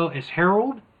Shenkarow as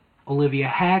Harold, Olivia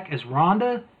Hack as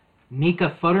Rhonda,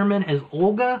 Nika Futterman as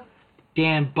Olga,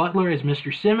 Dan Butler as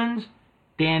Mr. Simmons,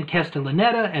 Dan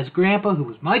Castellaneta as Grandpa, who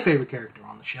was my favorite character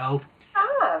on the show,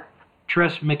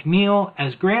 Tress MacNeille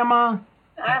as Grandma,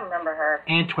 I remember her,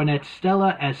 Antoinette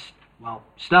Stella as,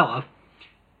 Stella,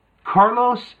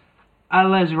 Carlos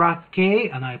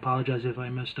Alazraqui, and I apologize if I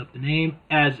messed up the name,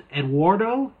 as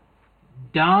Eduardo,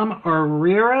 Dom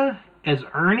Herrera as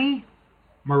Ernie,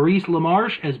 Maurice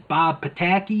LaMarche as Bob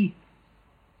Pataki,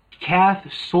 Kath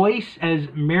Soyce as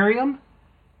Miriam,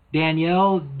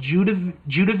 Danielle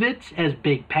Judovitz as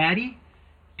Big Patty,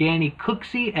 Danny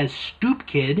Cooksey as Stoop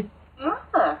Kid,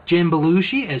 Jim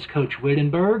Belushi as Coach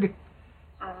Wittenberg,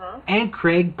 and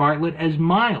Craig Bartlett as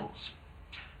Miles.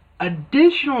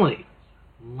 Additionally,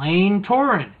 Lane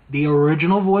Torren, the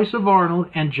original voice of Arnold,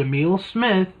 and Jamil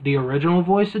Smith, the original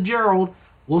voice of Gerald,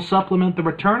 will supplement the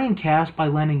returning cast by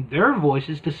lending their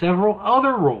voices to several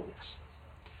other roles.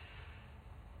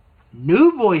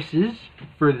 New voices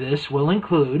for this will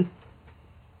include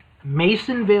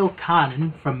Mason Vale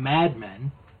Conan from Mad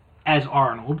Men as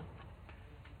Arnold,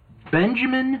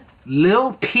 Benjamin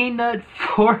Lil Peanut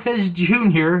Flores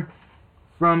Jr.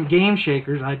 from Game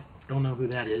Shakers. I don't know who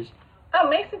that is. Oh,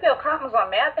 Masonville Cotton was on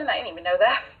Mad Men? I didn't even know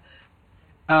that.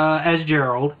 As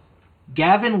Gerald,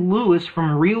 Gavin Lewis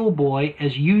from Real Boy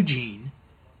as Eugene,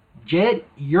 Jed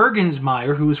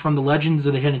Jurgensmeyer, who was from the Legends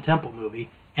of the Hidden Temple movie,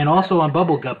 and also on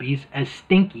Bubble Guppies as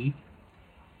Stinky,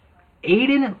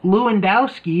 Aiden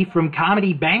Lewandowski from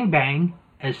Comedy Bang Bang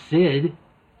as Sid,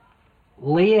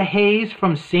 Leia Hayes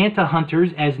from Santa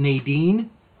Hunters as Nadine,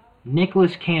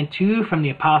 Nicholas Cantu from The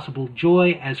Impossible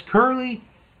Joy as Curly,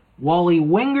 Wally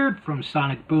Wingard from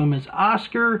Sonic Boom as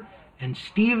Oscar, and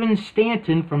Steven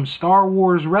Stanton from Star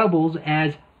Wars Rebels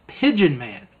as Pigeon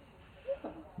Man.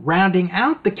 Rounding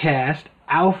out the cast,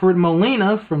 Alfred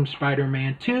Molina from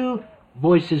Spider-Man 2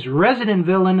 voices resident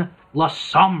villain La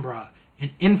Sombra, an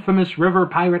infamous river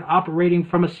pirate operating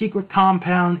from a secret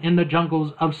compound in the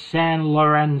jungles of San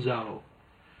Lorenzo.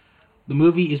 The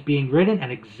movie is being written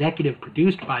and executive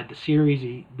produced by the series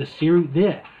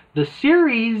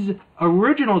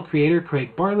original creator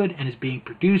Craig Bartlett and is being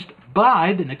produced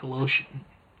by the Nickelodeon.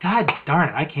 God darn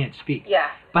it, I can't speak. Yeah.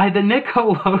 By the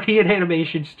Nickelodeon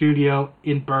Animation Studio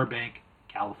in Burbank,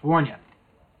 California.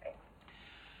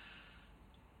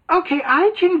 Okay,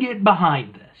 I can get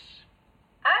behind this.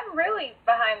 I'm really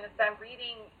behind this. I'm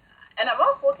reading, and I'm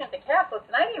also looking at the cast list,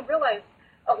 and I didn't realize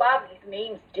a lot of these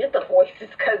names did the voices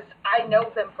because I know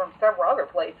them from several other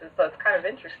places, so it's kind of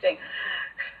interesting.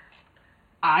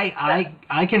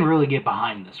 I can really get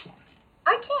behind this one.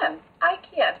 I can.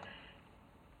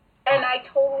 And I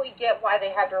totally get why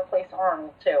they had to replace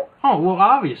Arnold, too. Oh, well,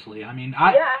 obviously. I mean,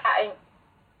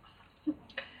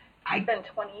 it's been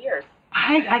 20 years.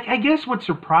 I guess what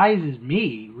surprises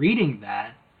me reading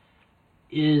that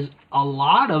is a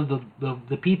lot of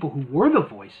the people who were the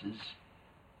voices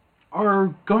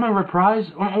are going to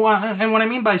reprise. And what I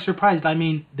mean by surprised, I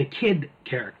mean the kid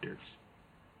characters,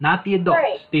 not the adults.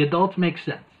 Right. The adults make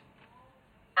sense.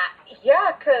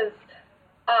 Yeah, because,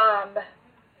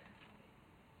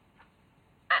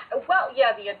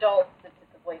 the adults that did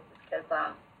the voices, because,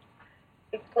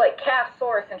 it's like Kath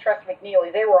Source and Tress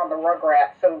MacNeille, they were on the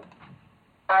Rugrats, so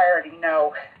I already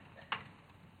know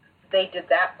they did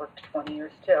that for 20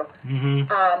 years, too.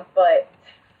 Mm-hmm. But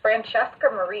Francesca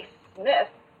Marie Smith,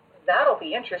 that'll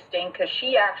be interesting, because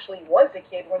she actually was a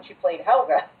kid when she played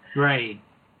Helga. Right.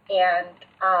 And,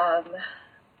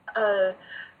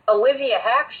 Olivia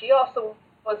Hack, she also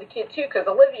was a kid, too, because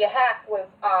Olivia Hack was,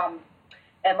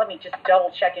 and let me just double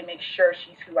check and make sure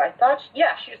she's who I thought. She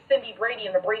was Cindy Brady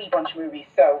in the Brady Bunch movies,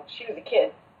 so she was a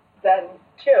kid then,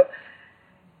 too.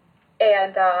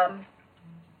 And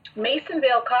Mason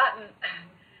Vale Cotton,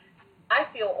 I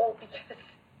feel old because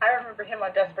I remember him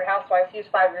on Desperate Housewives. He was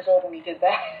 5 years old when he did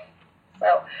that.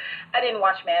 So I didn't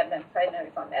watch Mad Men, so I didn't know he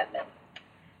was on Mad Men.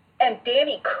 And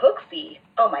Danny Cooksey,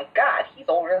 oh my God, he's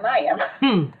older than I am.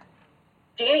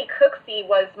 Danny Cooksey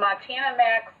was Montana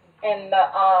Max in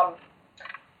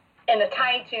the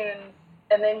Tiny Toons,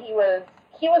 and then he was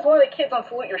one of the kids on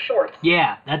Salute Your Shorts.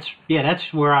 Yeah, that's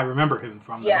where I remember him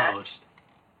from the most.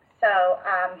 So,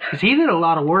 because he did a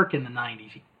lot of work in the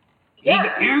 90s. He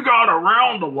got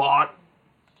around a lot.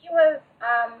 He was,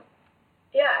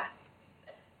 yeah.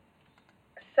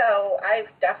 So I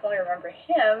definitely remember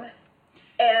him,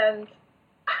 and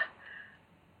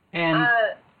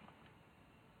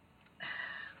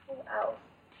who else?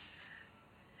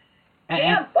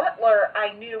 Dan Butler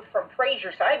I knew from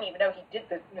Frasier, so I didn't even know he did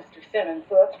the Mr. Simmons,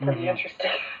 so that's pretty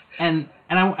interesting. And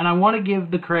I want to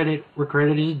give the credit where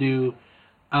credit is due.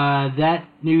 That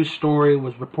news story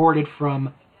was reported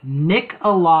from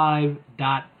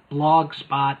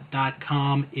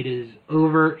nickalive.blogspot.com. It is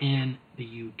over in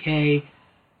the UK,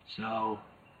 so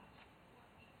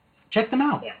check them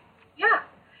out. Yeah.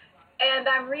 And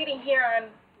I'm reading here on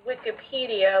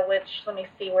Wikipedia, which, let me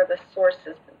see where the source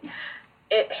is.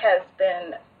 It has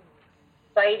been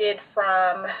cited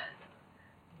from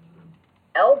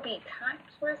LB Times.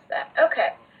 Where's that?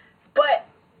 Okay. But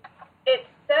it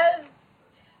says,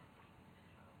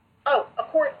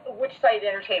 which site?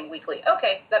 Entertainment Weekly.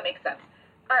 Okay, that makes sense.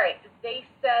 All right. They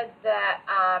said that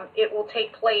it will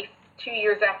take place 2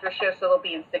 years after the show, so they'll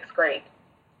be in 6th grade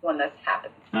when this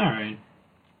happens. All right.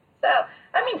 So,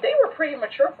 I mean, they were pretty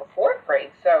mature for 4th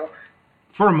grade, so.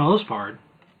 For the most part.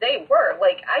 They were.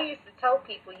 Like, I used to tell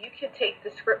people, you could take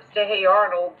the scripts to Hey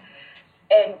Arnold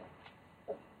and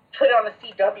put it on a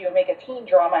CW and make a teen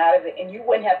drama out of it, and you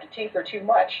wouldn't have to tinker too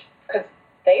much, because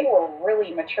they were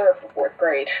really mature for 4th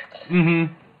grade.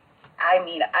 Mm-hmm. I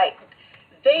mean,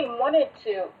 they wanted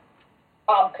to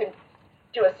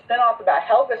do a spinoff about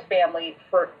Helga's family,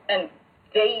 and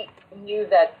they knew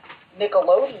that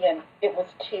Nickelodeon, it was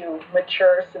too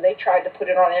mature, so they tried to put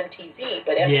it on MTV,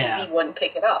 but MTV wouldn't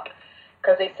pick it up,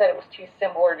 because they said it was too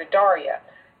similar to Daria.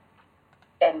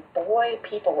 And boy,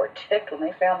 people were ticked when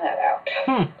they found that out.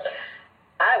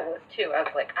 I was too. I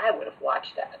was like, I would have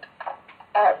watched that.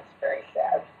 I was very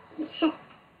sad.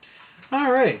 All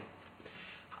right.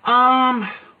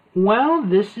 Well,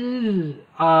 this is,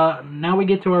 now we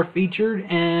get to our featured,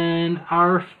 and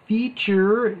our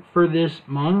feature for this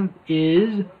month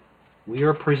is, we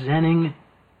are presenting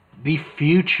the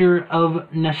Future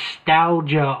of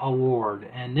Nostalgia Award.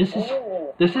 And this is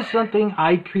something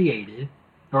I created,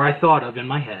 or I thought of in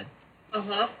my head.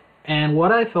 And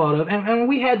what I thought of, and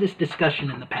we had this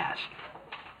discussion in the past.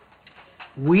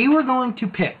 We were going to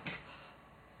pick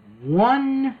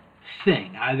one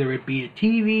thing, either it be a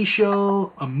TV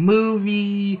show, a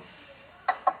movie,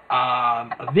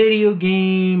 a video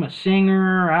game, a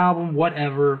singer, album,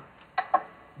 whatever,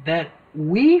 that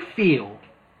we feel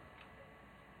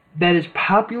that is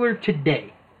popular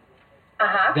today,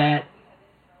 that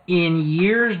in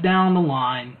years down the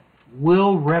line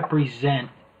will represent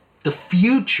the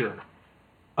future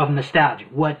of nostalgia.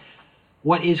 What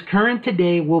is current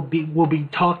today will be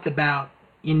talked about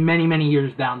in many, many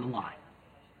years down the line.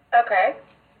 Okay.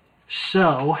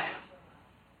 So,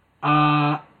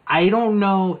 I don't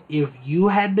know if you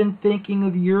had been thinking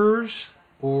of yours,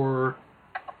 or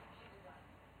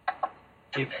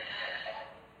if...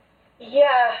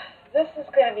 Yeah, this is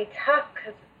going to be tough,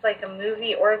 because it's like a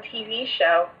movie or a TV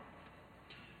show.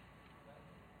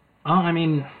 I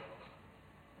mean,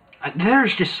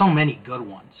 there's just so many good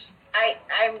ones.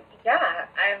 I'm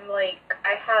like,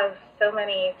 I have so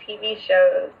many TV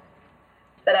shows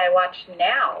that I watch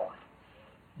now.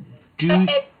 Do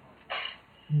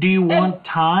you want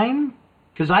time?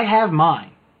 Because I have mine.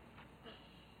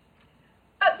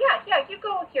 Yeah, you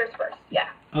go with yours first, yeah.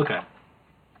 Okay.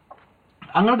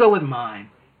 I'm going to go with mine.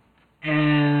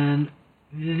 And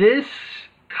this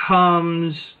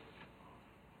comes...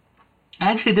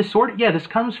 Actually, this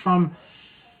comes from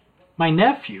my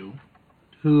nephew,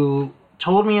 who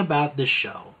told me about this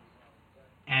show.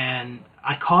 And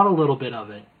I caught a little bit of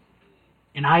it.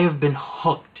 And I have been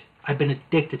hooked. I've been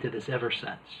addicted to this ever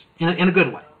since. In a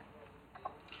good way.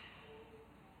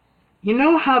 You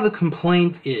know how the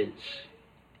complaint is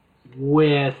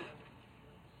with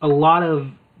a lot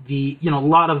of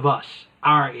us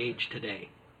our age today,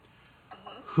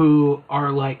 who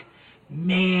are like,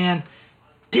 man,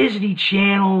 Disney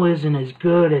Channel isn't as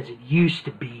good as it used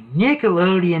to be.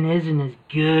 Nickelodeon isn't as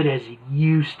good as it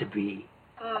used to be.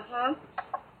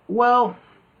 Well,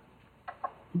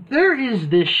 there is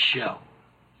this show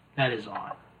that is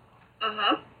on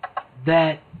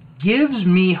that gives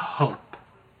me hope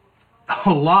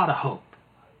a lot of hope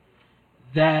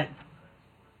that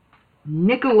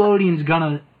Nickelodeon's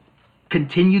gonna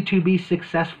continue to be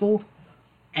successful,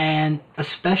 and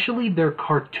especially their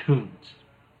cartoons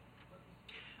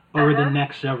over the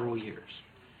next several years.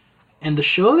 And the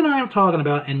show that I am talking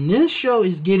about, and this show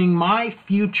is getting my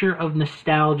Future of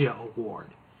Nostalgia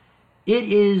award. It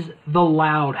is The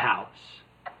Loud House.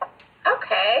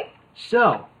 Okay.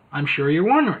 So, I'm sure you're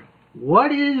wondering,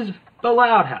 what is The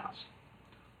Loud House?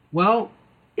 Well,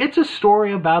 it's a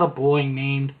story about a boy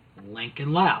named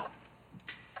Lincoln Loud,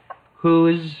 who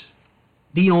is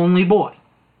the only boy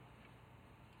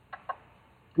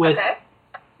with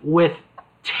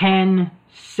 10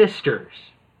 sisters.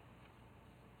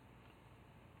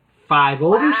 Five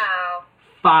older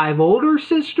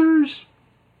sisters,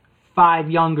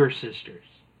 5 younger sisters.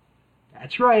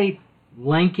 That's right,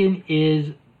 Lincoln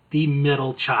is the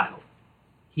middle child.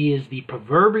 He is the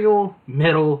proverbial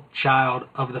middle child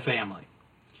of the family.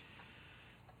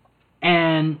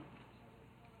 And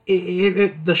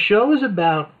the show is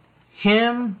about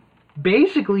him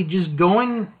basically just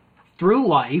going through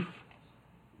life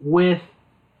with,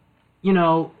 you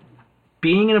know,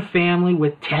 being in a family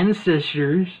with 10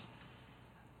 sisters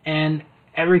and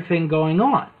everything going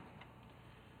on.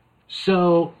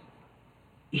 So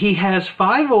he has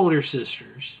 5 older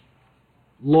sisters: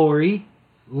 Lori,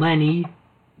 Lenny,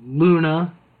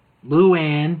 Luna,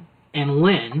 Luann, and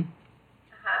Lynn.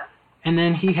 And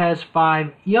then he has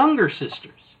 5 younger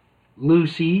sisters: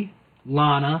 Lucy,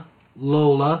 Lana,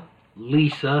 Lola,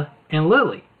 Lisa, and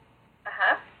Lily.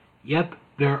 Yep,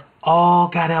 they're all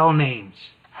got L names.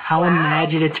 How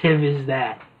imaginative is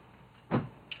that?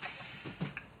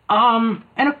 And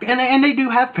they do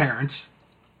have parents.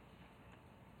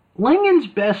 Lincoln's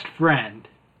best friend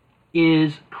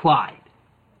is Clyde,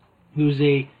 who's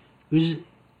he's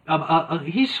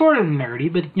sort of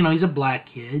nerdy, but you know, he's a black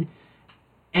kid,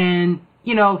 and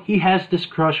you know, he has this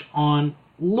crush on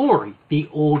Lori, the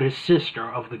oldest sister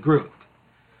of the group.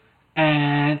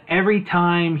 And every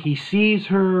time he sees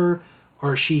her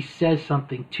or she says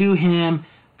something to him,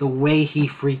 the way he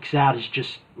freaks out is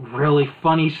just really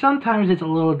funny. Sometimes it's a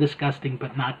little disgusting,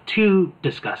 but not too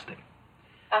disgusting.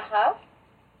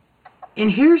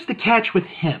 And here's the catch with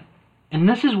him. And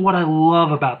this is what I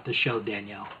love about the show,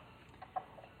 Danielle.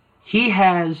 He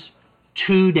has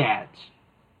 2 dads.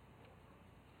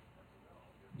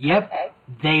 Yep,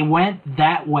 they went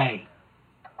that way.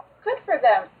 Good for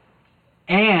them.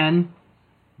 And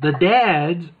the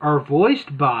dads are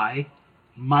voiced by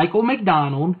Michael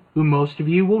McDonald, who most of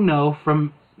you will know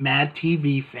from Mad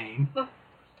TV fame,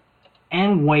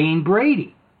 and Wayne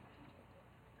Brady.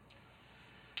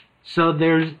 So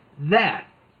there's that.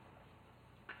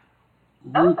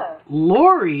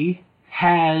 Lori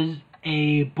has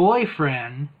a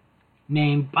boyfriend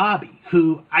named Bobby,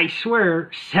 who I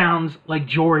swear sounds like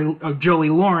Joey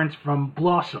Lawrence from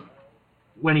Blossom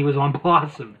when he was on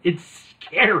Blossom. It's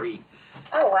scary.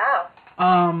 Oh,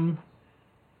 wow.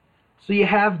 So you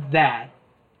have that.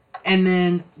 And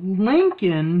then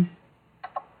Lincoln,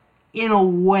 in a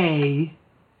way,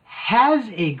 has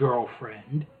a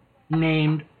girlfriend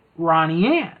named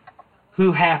Ronnie Ann,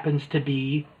 who happens to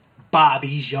be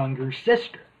Bobby's younger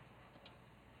sister.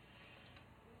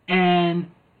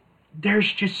 And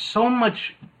there's just so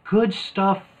much good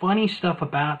stuff, funny stuff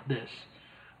about this.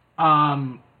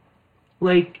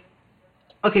 Like,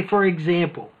 okay, for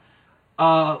example,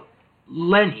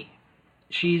 Lenny.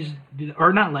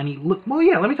 Not Lenny. Well,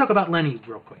 yeah, let me talk about Lenny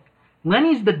real quick.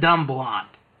 Lenny's the dumb blonde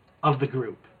of the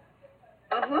group.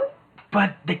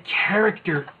 But the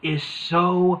character is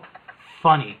so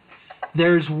funny.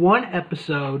 There's one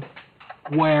episode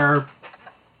where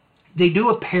they do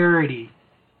a parody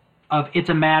of It's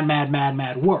a Mad, Mad, Mad,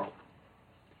 Mad World.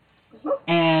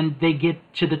 And they get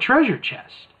to the treasure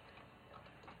chest.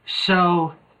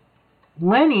 So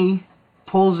Lenny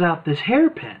pulls out this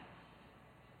hairpin.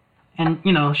 And,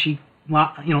 you know, she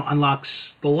unlocks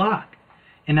the lock.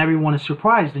 And everyone is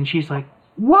surprised. And she's like,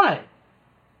 "What?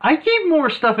 I keep more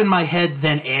stuff in my head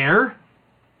than air."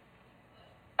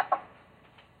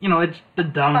 You know, it's the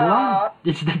dumb blonde.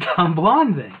 It's the dumb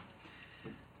blonde thing.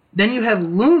 Then you have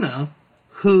Luna,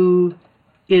 who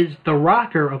is the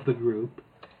rocker of the group.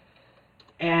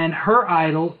 And her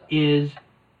idol is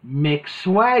Mick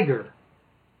Swagger.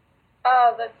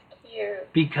 Oh, that's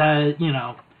cute. Because, you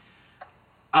know...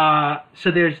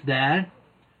 so there's that.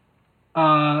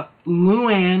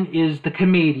 Luann is the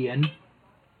comedian.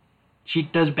 She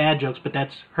does bad jokes, but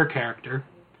that's her character.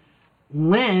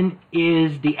 Lynn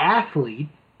is the athlete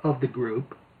of the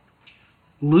group.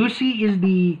 Lucy is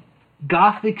the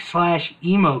gothic /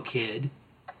 emo kid.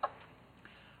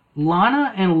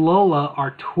 Lana and Lola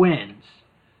are twins.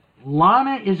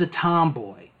 Lana is a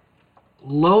tomboy.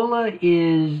 Lola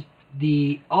is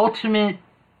the ultimate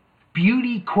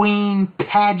beauty queen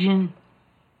pageant,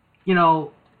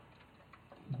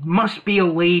 must be a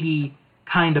lady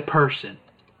kind of person.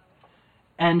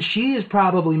 And she is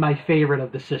probably my favorite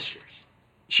of the sisters.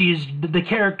 The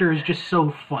character is just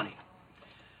so funny.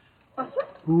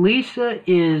 Lisa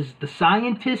is the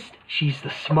scientist. She's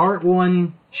the smart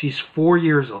one. She's 4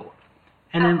 years old.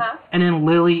 And then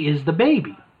Lily is the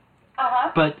baby.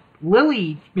 But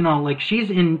Lily, she's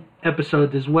in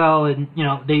episodes as well, and,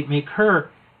 they make her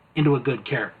into a good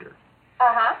character.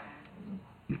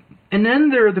 And then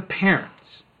there are the parents.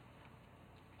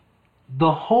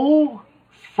 The whole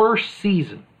first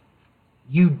season,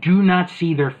 you do not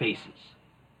see their faces.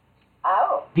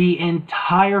 Oh. The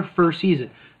entire first season.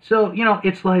 So,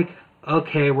 it's like,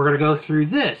 okay, we're going to go through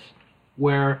this,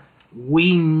 where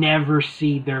we never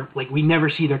see their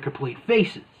complete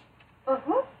faces.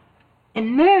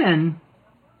 And then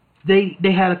they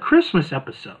had a Christmas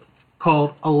episode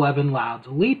called 11 Louds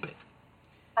Leaping.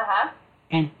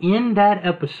 And in that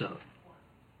episode,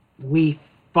 we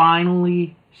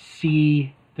finally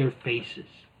see their faces.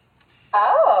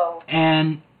 Oh.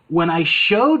 And when I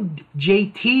showed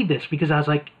JT this, because I was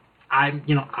like,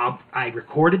 I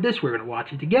recorded this, we're going to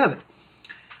watch it together.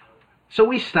 So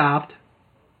we stopped,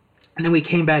 and then we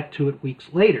came back to it weeks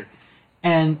later.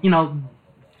 And,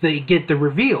 they get the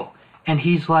reveal. And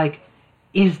he's like,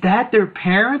 is that their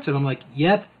parents? And I'm like,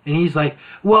 yep. And he's like,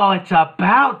 well, it's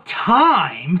about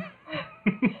time.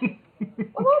 Well,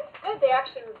 that's good. They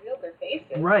actually revealed their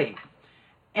faces. Right.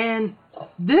 And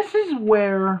this is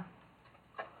where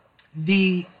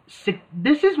you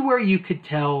could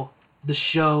tell the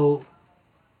show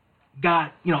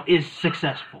is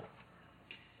successful.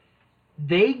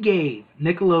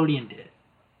 Nickelodeon did,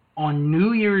 on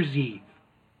New Year's Eve,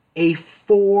 a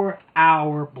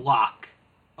 4-hour block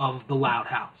of the Loud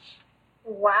House.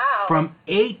 Wow. From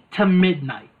 8 to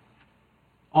midnight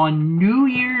on New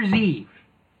Year's Eve.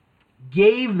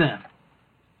 Gave them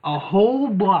a whole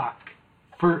block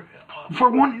for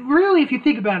one. Really, if you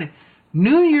think about it,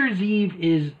 New Year's Eve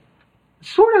is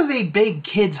sort of a big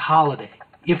kids' holiday,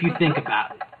 if you think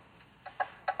about it.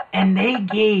 And they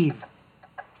gave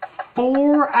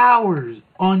 4 hours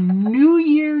on New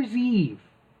Year's Eve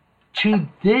to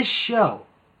this show.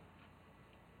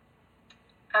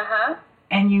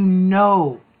 And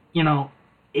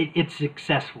it's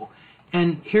successful.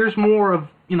 And here's more of,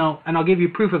 and I'll give you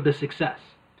proof of the success.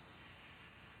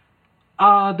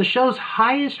 The show's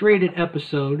highest rated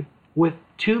episode, with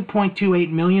 2.28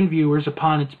 million viewers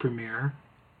upon its premiere,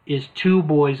 is Two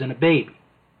Boys and a Baby.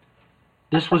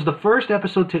 This was the first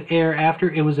episode to air after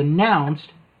it was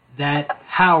announced that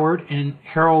Howard and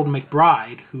Harold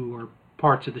McBride, who are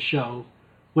parts of the show,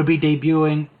 would be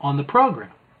debuting on the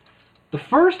program. The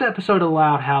first episode of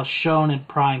Loud House shown in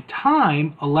prime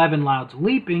time, 11 Louds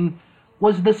Leaping,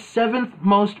 was the 7th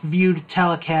most viewed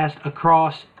telecast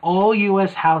across all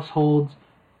U.S. households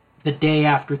the day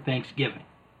after Thanksgiving.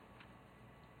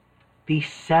 The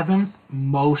 7th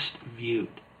most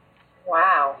viewed.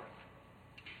 Wow.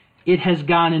 It has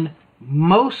gotten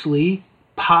mostly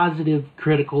positive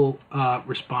critical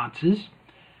responses.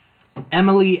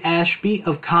 Emily Ashby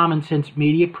of Common Sense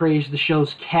Media praised the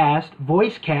show's cast,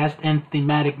 voice cast, and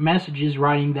thematic messages,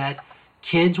 writing that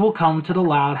kids will come to the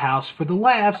Loud House for the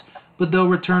laughs, but they'll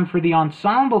return for the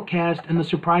ensemble cast and the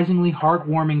surprisingly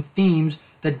heartwarming themes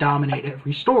that dominate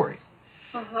every story.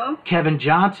 Kevin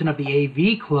Johnson of the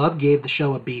AV Club gave the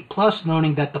show a B+,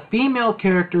 noting that the female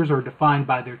characters are defined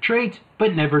by their traits,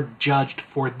 but never judged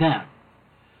for them.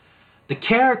 The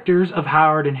characters of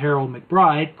Howard and Harold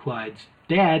McBride, Clyde's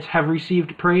dads, have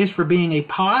received praise for being a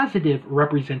positive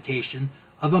representation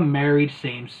of a married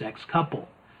same-sex couple.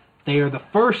 They are the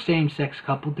first same-sex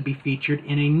couple to be featured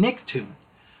in a Nicktoon.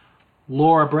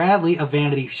 Laura Bradley of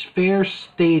Vanity Fair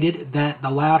stated that the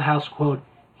Loud House, quote,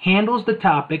 handles the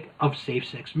topic of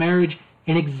safe-sex marriage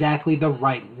in exactly the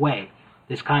right way.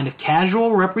 This kind of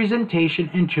casual representation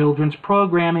in children's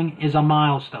programming is a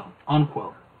milestone,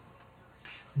 unquote.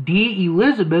 Dee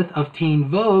Elizabeth of Teen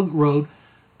Vogue wrote,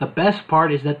 the best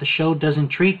part is that the show doesn't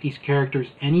treat these characters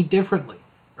any differently,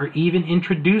 or even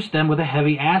introduce them with a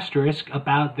heavy asterisk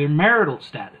about their marital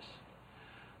status.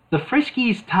 The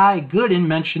Friskies' Ty Gooden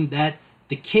mentioned that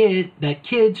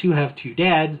kids who have two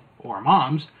dads, or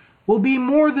moms, will be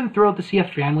more than thrilled to see a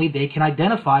family they can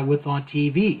identify with on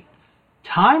TV.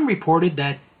 Time reported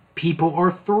that people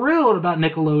are thrilled about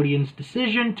Nickelodeon's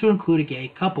decision to include a gay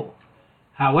couple.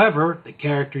 However, the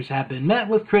characters have been met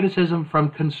with criticism from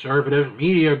conservative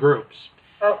media groups.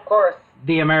 Of course.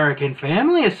 The American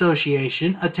Family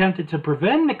Association attempted to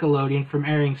prevent Nickelodeon from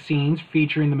airing scenes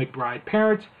featuring the McBride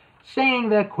parents, saying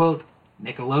that, quote,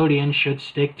 Nickelodeon should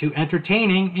stick to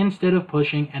entertaining instead of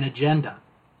pushing an agenda.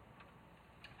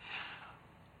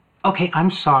 Okay,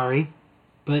 I'm sorry,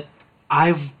 but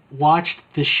I've watched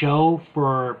the show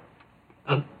for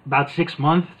about 6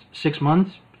 months. 6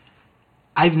 months.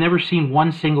 I've never seen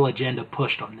one single agenda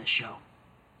pushed on this show.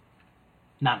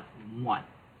 Not one.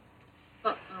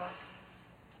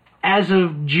 As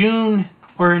of June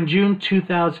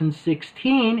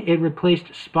 2016, it replaced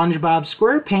SpongeBob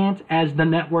SquarePants as the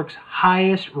network's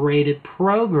highest rated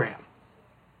program.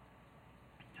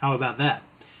 How about that?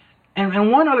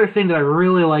 And one other thing that I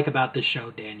really like about this show,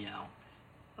 Danielle,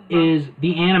 is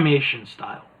the animation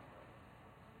style.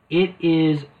 It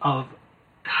is of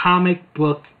comic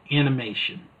book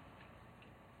animation.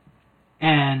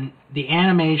 And the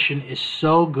animation is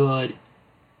so good.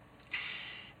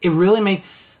 It really makes...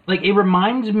 Like, it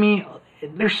reminds me...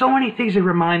 There's so many things it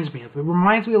reminds me of. It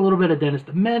reminds me a little bit of Dennis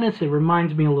the Menace. It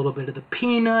reminds me a little bit of the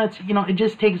Peanuts. You know, it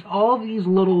just takes all these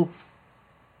little,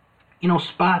 you know,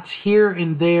 spots here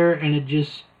and there, and it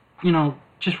just, you know,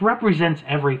 just represents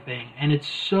everything. And it's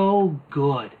so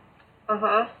good.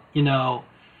 You know,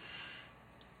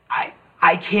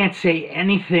 I can't say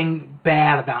anything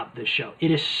bad about this show.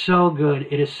 It is so good.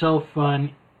 It is so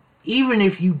fun. Even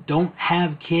if you don't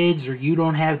have kids or you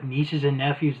don't have nieces and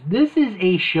nephews, this is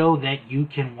a show that you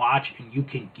can watch and you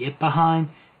can get behind,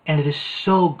 and it is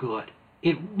so good.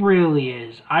 It really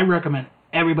is. I recommend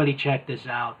everybody check this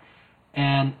out.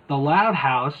 And the Loud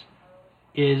House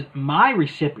is my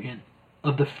recipient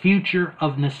of the Future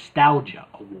of Nostalgia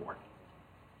Award.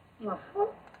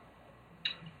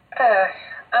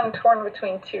 I'm torn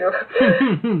between two.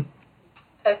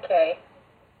 Okay.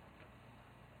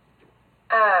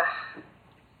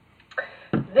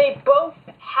 They both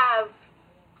have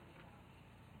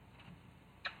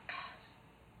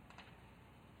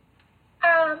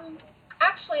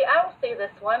actually I will say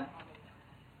this one.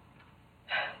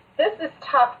 This is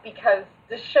tough because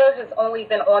this show has only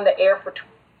been on the air for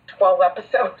 12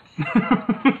 episodes.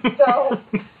 So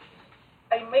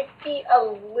I might be a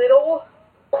little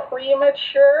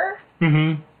premature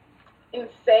in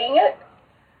saying it.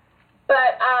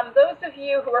 But those of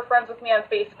you who are friends with me on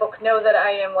Facebook know that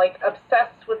I am, like,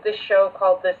 obsessed with this show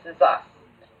called This Is Us.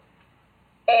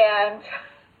 And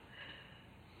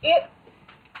it's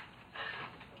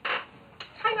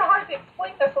kind of hard to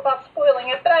explain this without spoiling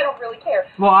it, but I don't really care.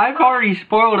 Well, I've already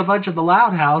spoiled a bunch of the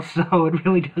Loud House, so it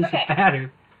really doesn't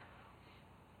matter.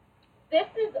 This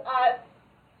Is Us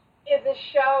is a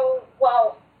show,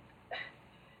 well,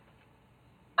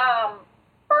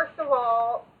 first of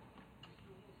all,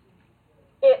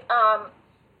 it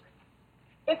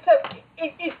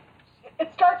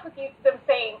starts with them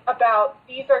saying about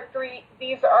these are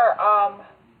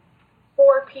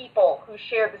four people who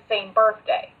share the same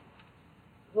birthday.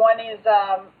 One is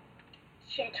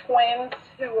two twins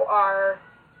who are,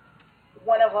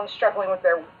 one of them struggling with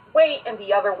their weight, and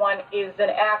the other one is an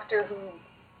actor who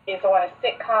is on a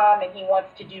sitcom and he wants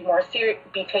to do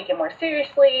be taken more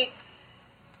seriously.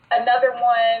 Another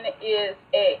one is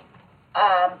a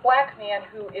black man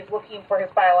who is looking for his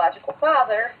biological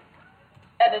father,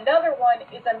 and another one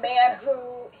is a man who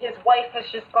his wife has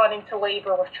just gone into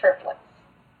labor with triplets.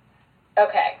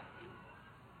 Okay.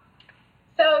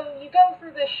 So you go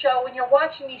through this show and you're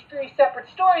watching these three separate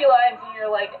storylines and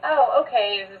you're like, oh,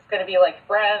 okay, is this going to be like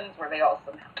Friends where they all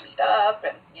somehow meet up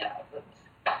and, you know.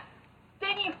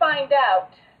 Then you find out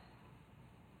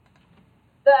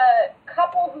the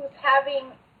couple who's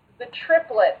having the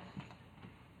triplets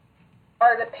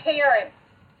are the parents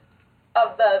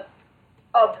of their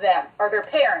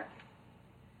parents.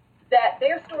 That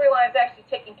their storyline is actually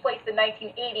taking place in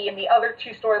 1980, and the other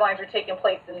two storylines are taking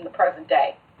place in the present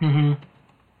day.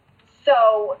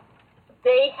 So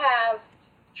they have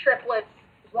triplets.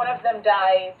 One of them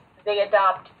dies. They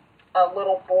adopt a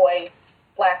little boy,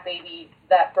 black baby,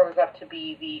 that grows up to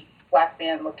be the black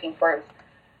man looking for his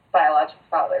biological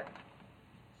father.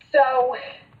 So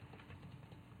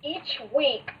each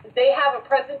week, they have a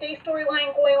present-day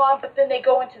storyline going on, but then they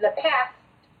go into the past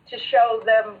to show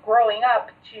them growing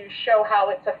up, to show how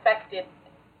it's affected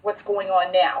what's going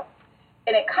on now.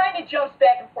 And it kind of jumps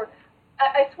back and forth.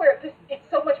 I swear, it's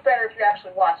so much better if you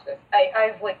actually watch this.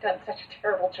 I've like done such a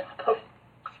terrible job of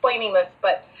explaining this,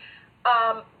 but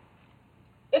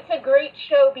it's a great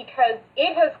show because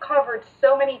it has covered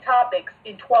so many topics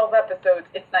in 12 episodes.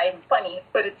 It's not even funny,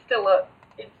 but it's still an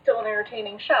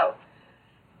entertaining show.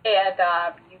 And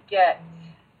you get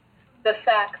the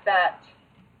fact that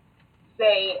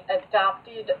they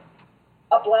adopted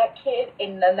a black kid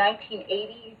in the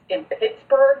 1980s in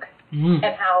Pittsburgh and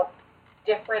how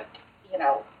different, you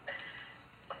know,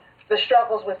 the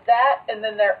struggles with that. And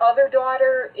then their other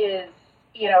daughter is,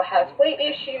 you know, has weight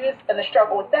issues and the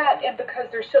struggle with that. And because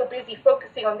they're so busy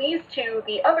focusing on these two,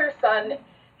 the other son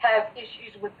has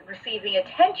issues with receiving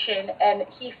attention and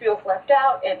he feels left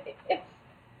out. And it's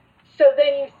so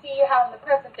then you see how in the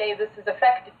present day this has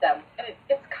affected them. And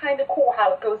it's kind of cool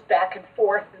how it goes back and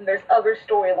forth. And there's other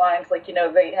storylines, like, you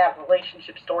know, they have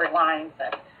relationship storylines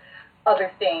and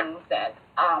other things. And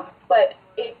but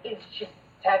it is just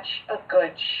such a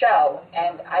good show.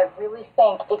 And I really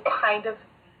think it kind of,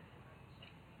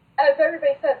 as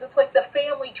everybody says, it's like the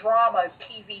family drama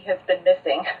TV has been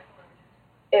missing.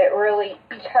 It really,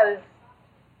 because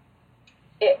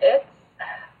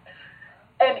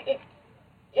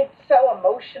it's so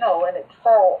emotional, and it's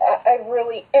so, I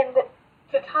really, and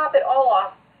to top it all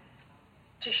off,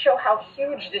 to show how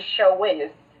huge this show is,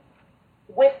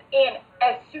 within,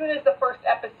 as soon as the first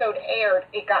episode aired,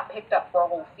 it got picked up for a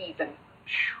whole season.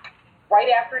 Right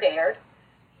after it aired.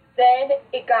 Then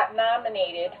it got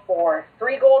nominated for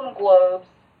 3 Golden Globes,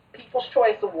 People's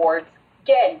Choice Awards.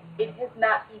 Again, it has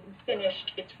not even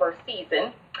finished its first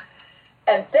season.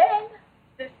 And then,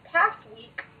 this past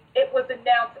week, it was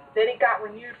announced that it got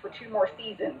renewed for 2 more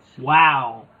seasons.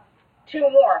 Wow. 2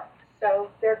 more. So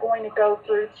they're going to go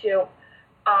through to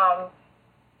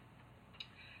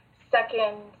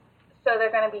so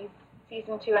they're going to be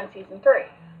season 2 and season 3.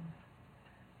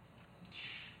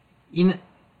 You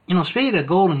know, speaking of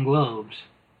Golden Globes,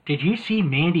 did you see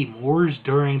Mandy Moore's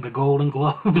during the Golden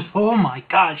Globes? Oh my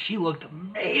gosh, she looked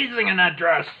amazing in that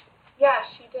dress. Yeah,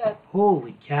 she did.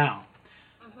 Holy cow.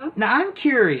 Now, I'm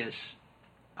curious.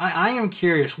 I am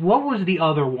curious. What was the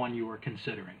other one you were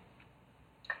considering?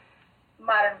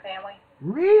 Modern Family.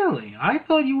 Really? I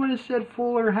thought you would have said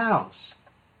Fuller House.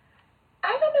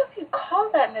 I don't know if you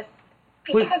call that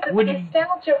because it's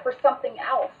nostalgia for something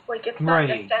else. Like, it's not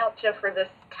nostalgia for this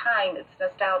time. It's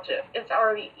nostalgia. It's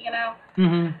already, you know?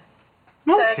 Okay.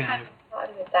 So I kind of thought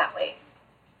of it that way.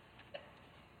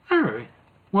 All right.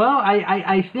 Well,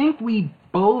 I think we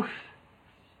both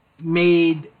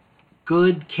made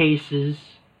good cases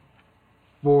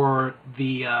for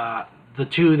the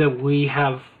 2 that we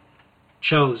have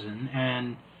chosen.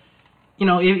 And, you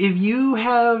know, if you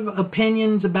have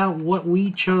opinions about what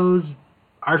we chose,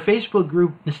 our Facebook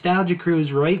group, Nostalgia Crew,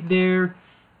 is right there.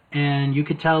 And you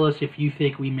could tell us if you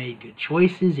think we made good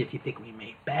choices, if you think we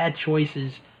made bad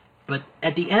choices. But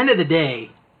at the end of the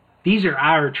day, these are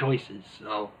our choices.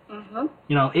 So,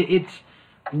 you know,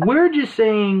 we're just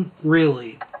saying,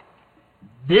 really,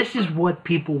 this is what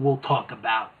people will talk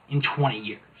about in 20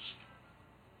 years.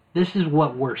 This is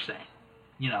what we're saying,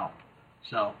 you know.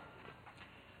 So,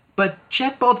 but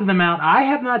check both of them out. I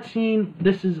have not seen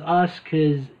This Is Us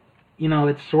because, you know,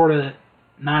 it's sort of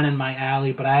not in my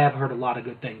alley, but I have heard a lot of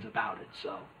good things about it,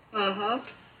 so.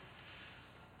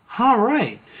 All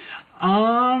right.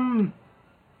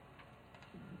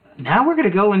 Now we're going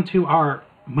to go into our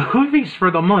movies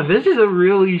for the month. This is a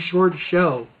really short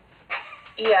show.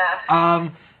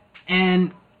 Yeah.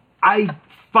 And I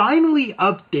finally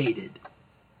updated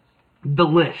the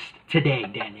list today,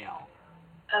 Danielle.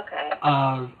 Okay.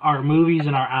 Of our movies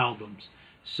and our albums.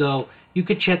 So you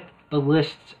could check the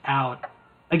lists out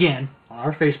again on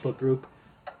our Facebook group,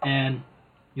 and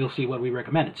you'll see what we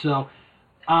recommended. So,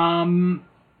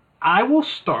 I will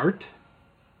start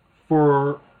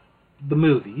for the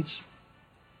movies,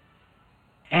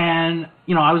 and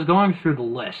you know, I was going through the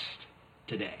list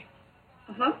today.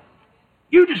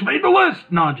 You just made the list.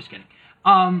 No, I'm just kidding.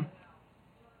 I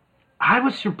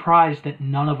was surprised that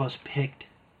none of us picked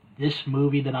this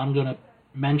movie that I'm gonna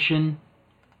mention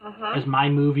as my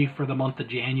movie for the month of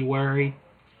January.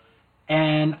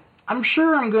 And I'm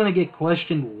sure I'm going to get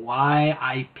questioned why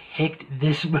I picked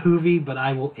this movie, but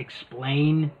I will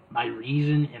explain my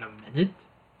reason in a minute.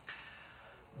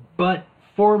 But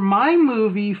for my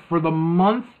movie for the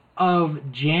month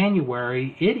of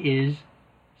January, it is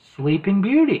Sleeping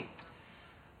Beauty.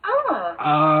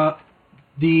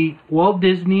 The Walt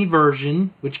Disney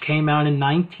version, which came out in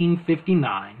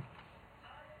 1959.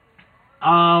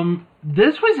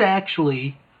 This was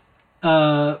actually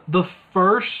the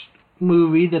first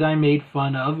movie that I made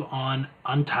fun of on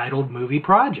Untitled Movie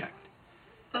Project.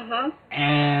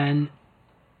 And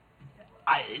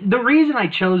the reason I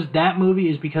chose that movie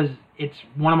is because it's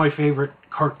one of my favorite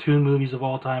cartoon movies of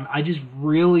all time. I just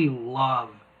really love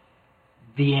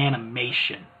the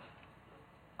animation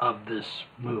of this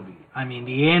movie. I mean,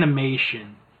 the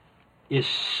animation is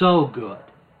so good.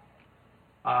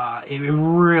 It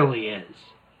really is.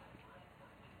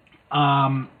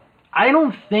 I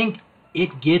don't think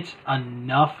it gets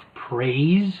enough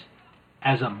praise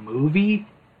as a movie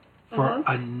for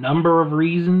a number of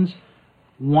reasons.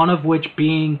 One of which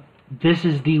being, this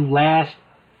is the last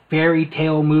fairy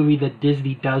tale movie that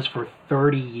Disney does for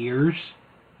 30 years,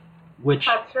 which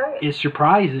is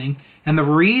surprising. And the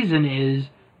reason is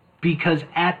because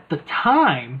at the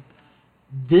time,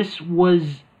 this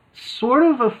was sort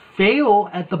of a fail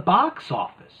at the box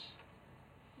office.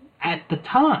 At the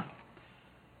time.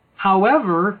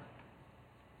 However,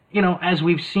 you know, as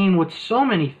we've seen with so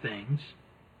many things,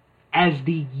 as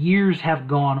the years have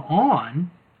gone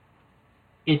on,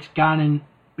 it's gotten,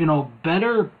 you know,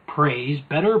 better praise,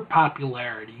 better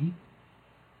popularity,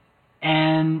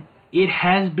 and it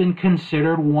has been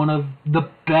considered one of the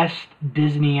best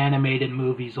Disney animated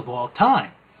movies of all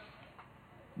time.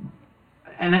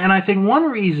 And I think one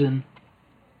reason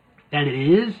that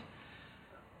it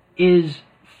is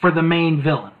for the main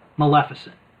villain,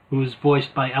 Maleficent, who is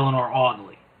voiced by Eleanor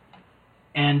Audley.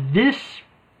 And this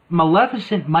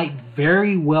Maleficent might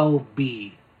very well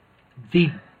be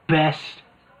the best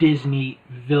Disney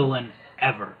villain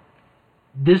ever.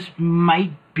 This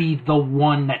might be the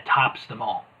one that tops them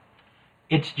all.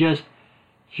 It's just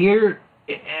here,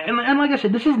 and like I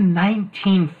said, this is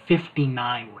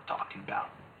 1959 we're talking about.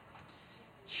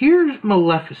 Here's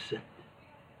Maleficent,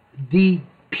 the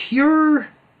pure,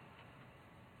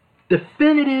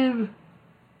 definitive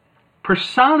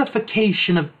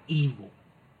personification of evil.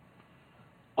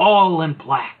 All in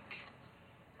black.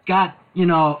 Got, you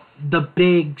know, the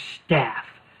big staff.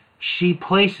 She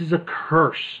places a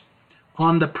curse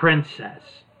on the princess.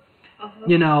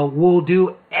 You know, will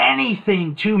do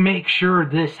anything to make sure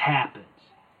this happens.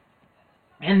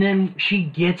 And then she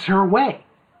gets her way.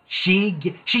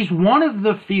 She's one of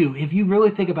the few, if you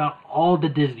really think about all the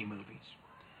Disney movies,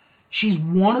 she's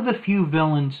one of the few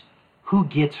villains who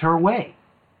gets her way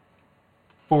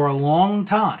for a long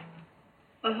time.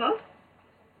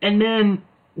 And then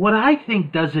what I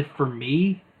think does it for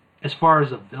me, as far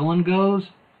as a villain goes,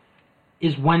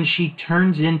 is when she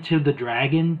turns into the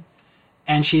dragon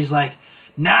and she's like,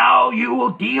 now you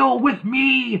will deal with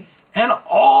me and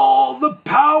all the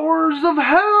powers of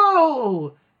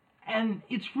hell. And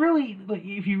it's really, like,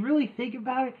 if you really think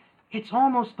about it, it's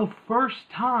almost the first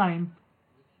time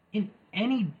in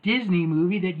any Disney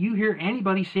movie that you hear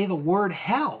anybody say the word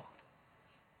hell.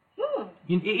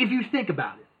 If you think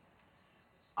about it.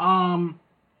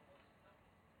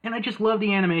 And I just love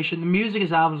the animation. The music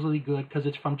is obviously good because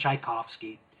it's from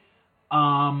Tchaikovsky.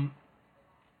 Not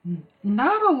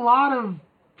a lot of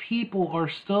people are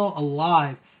still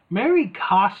alive. Mary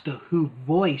Costa, who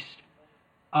voiced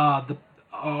the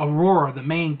Aurora, the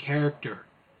main character,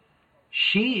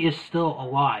 she is still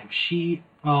alive.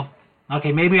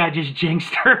 Okay, maybe I just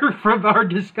jinxed her from our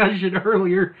discussion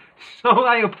earlier, so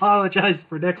I apologize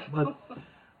for next month.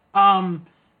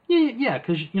 Yeah,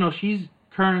 because, you know, she's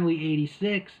currently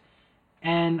 86,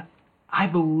 and I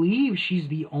believe she's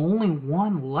the only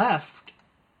one left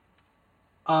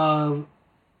of,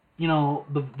 you know,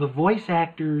 the voice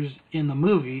actors in the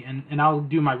movie, and I'll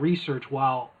do my research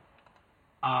while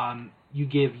you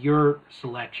give your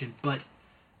selection, but,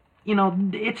 you know,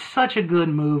 it's such a good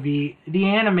movie. The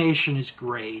animation is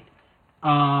great.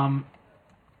 The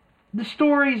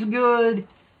story's good.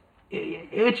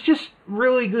 It's just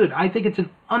really good. I think it's an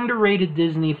underrated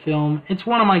Disney film. It's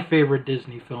one of my favorite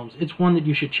Disney films. It's one that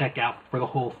you should check out for the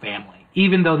whole family.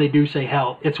 Even though they do say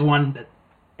hell, it's one that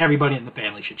everybody in the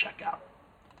family should check out.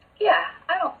 Yeah,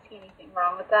 I don't see anything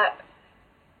wrong with that.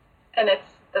 And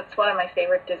that's one of my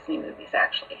favorite Disney movies,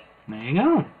 actually. There you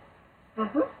go.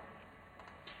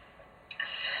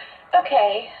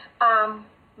 Okay,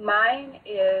 mine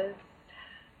is,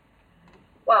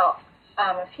 well,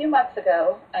 a few months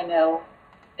ago, I know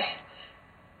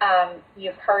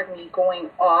you've heard me going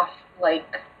off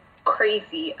like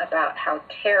crazy about how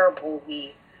terrible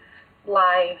the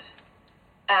live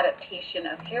adaptation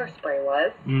of Hairspray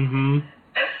was.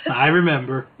 I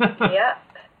remember. Yep.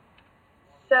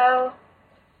 So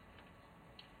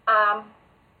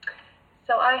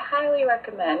I highly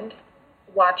recommend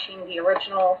watching the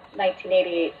original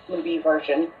 1988 movie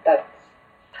version. That's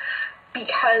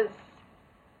because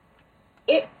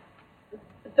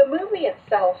the movie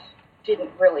itself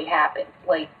didn't really happen,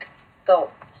 but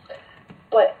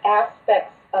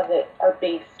aspects of it are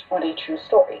based on a true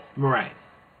story. Right.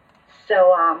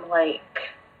 So,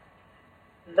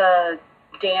 the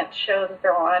dance show that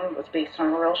they're on was based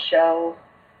on a real show.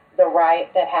 The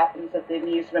riot that happens at the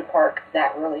amusement park,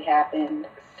 that really happened.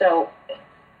 So,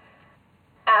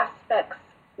 aspects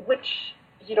which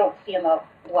you don't see in the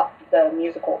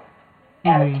musical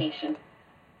adaptation,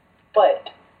 but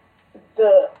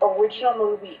the original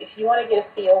movie, if you want to get a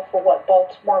feel for what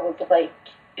Baltimore was like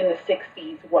in the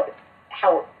 60s,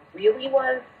 how it really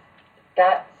was,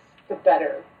 that's the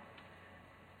better.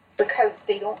 Because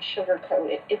they don't sugarcoat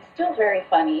it. It's still very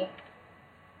funny.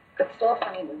 It's still a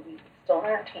funny movie. It's still an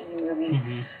entertaining movie.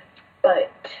 Mm-hmm.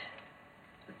 But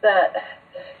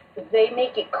they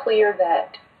make it clear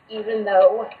that even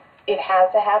though it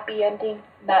has a happy ending,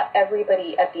 not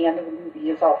everybody at the end of the movie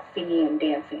is all singing and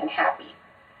dancing and happy.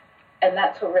 And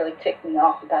that's what really ticked me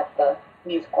off about the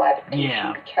musical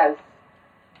adaptation, because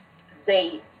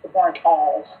they weren't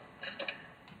all...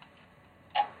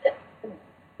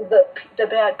 The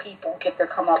bad people get their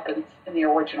comeuppance in the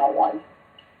original one,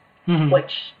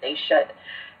 which they should.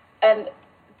 And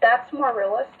that's more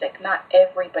realistic. Not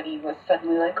everybody was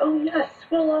suddenly like, oh yes,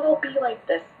 we'll all be like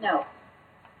this. No.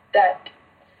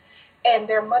 And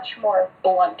they're much more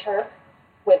blunter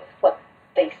with what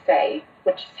they say,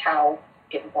 which is how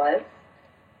it was.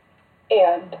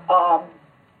 And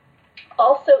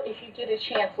also, if you get a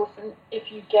chance,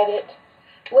 if you get it,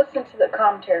 listen to the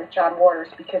commentary of John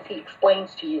Waters, because he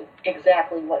explains to you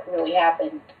exactly what really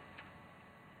happened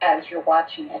as you're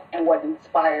watching it and what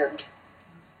inspired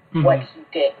what he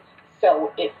did.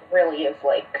 So it really is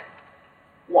like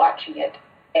watching it,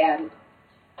 and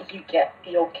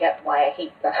you'll get why I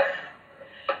hate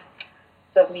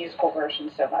the musical version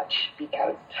so much,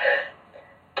 because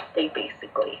they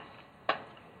basically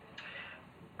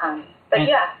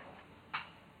yeah.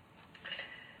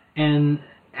 And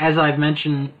as I've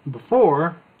mentioned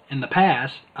before in the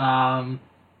past, my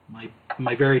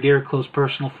very dear close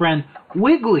personal friend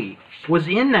Wiggly was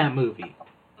in that movie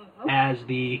as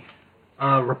the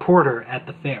reporter at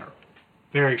the fair.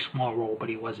 Very small role, but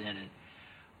he was in it.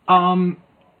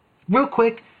 Real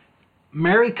quick,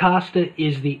 Mary Costa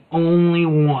is the only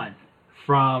one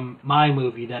from my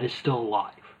movie that is still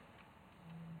alive.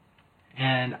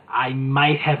 And I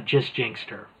might have just jinxed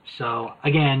her. So,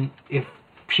 again, if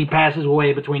she passes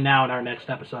away between now and our next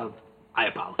episode, I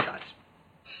apologize.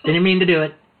 Didn't mean to do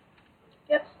it.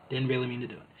 Yep. Didn't really mean to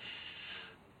do it.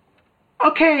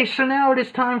 Okay, so now it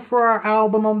is time for our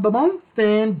album of the month,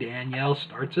 and Danielle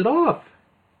starts it off.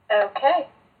 Okay.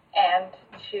 And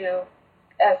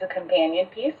as a companion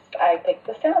piece, I picked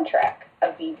the soundtrack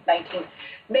of the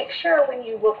Make sure when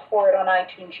you look for it on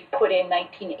iTunes, you put in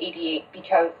 1988,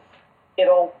 because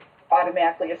it'll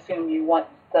automatically assume you want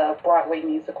the Broadway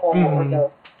musical or the...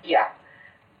 Yeah.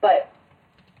 But,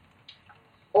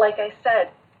 like I said,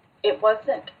 it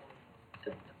wasn't...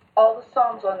 All the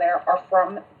songs on there are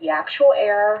from the actual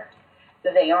era.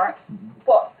 They aren't...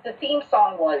 Well, the theme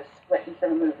song was written for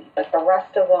the movie, but the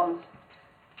rest of them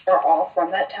are all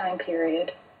from that time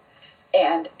period.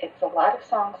 And it's a lot of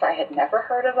songs I had never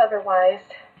heard of otherwise.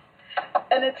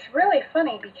 And it's really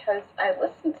funny, because I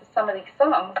listened to some of these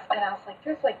songs, and I was like,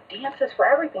 there's like dances for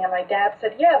everything. And my dad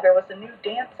said, yeah, there was a new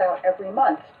dance out every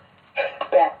month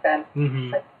back then.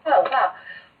 It's like, oh, wow.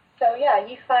 So, yeah,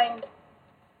 you find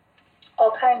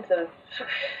all kinds of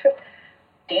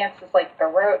dances, like the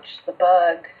roach, the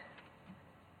bug,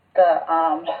 the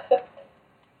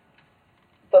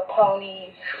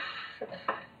pony.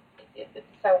 It's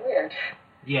so weird.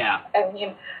 Yeah. I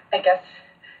mean, I guess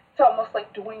it's almost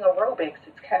like doing aerobics.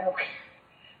 It's kind of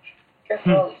weird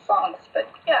for all these songs. But,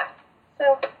 yeah.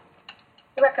 So,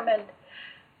 I recommend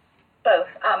both.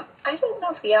 I don't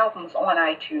know if the album's on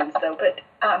iTunes, though, but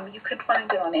you can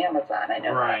find it on Amazon, I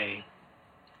know. Right.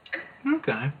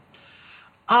 Okay.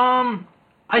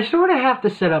 I sort of have to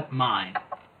set up mine,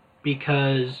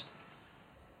 because,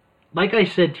 like I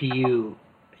said to you,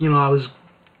 I was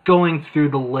going through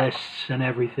the lists and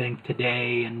everything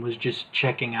today and was just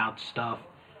checking out stuff.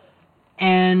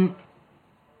 And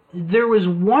there was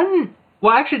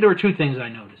there were two things I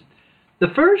noticed. The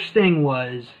first thing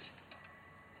was,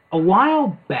 a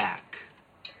while back,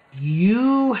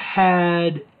 you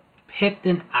had picked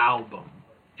an album,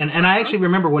 and I actually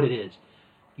remember what it is.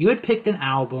 You had picked an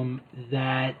album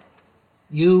that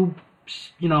you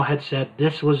had said,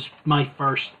 this was my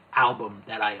first album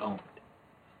that I owned.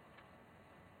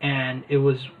 And it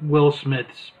was Will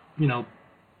Smith's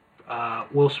album.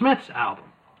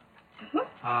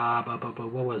 What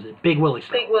was it? Big Willie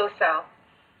Style. Big Willie Style.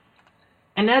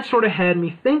 And that sort of had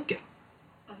me thinking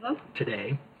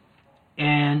today.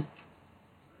 And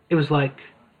it was like,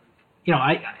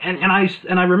 I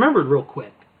remembered real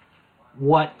quick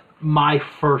what my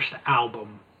first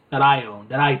album that I owned,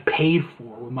 that I paid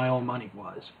for with my own money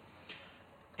was.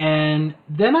 And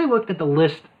then I looked at the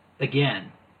list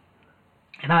again,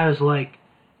 and I was like,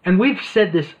 and we've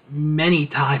said this many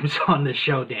times on the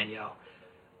show, Danielle,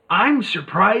 I'm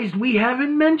surprised we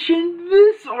haven't mentioned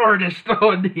this artist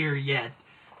on here yet.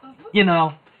 you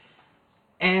know.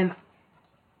 And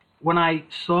when I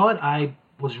saw it, I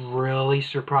was really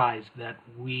surprised that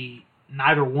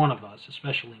neither one of us,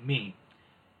 especially me,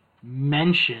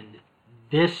 mentioned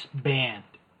this band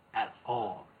at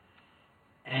all.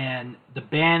 And the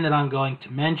band that I'm going to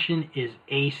mention is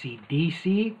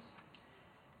AC/DC.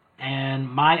 And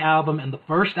my album, and the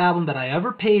first album that I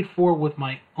ever paid for with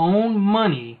my own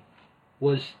money,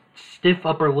 was Stiff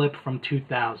Upper Lip from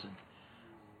 2000.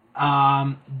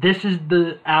 This is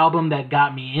the album that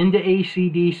got me into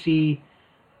AC/DC.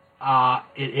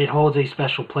 It holds a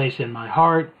special place in my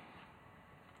heart.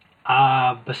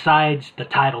 Besides the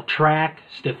title track,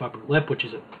 Stiff Upper Lip, which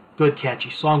is a good catchy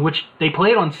song, which they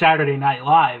played on Saturday Night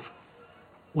Live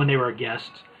when they were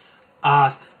guests.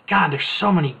 God, there's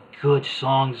so many good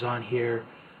songs on here.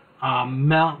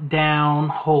 Meltdown,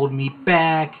 Hold Me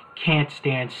Back, Can't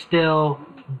Stand Still,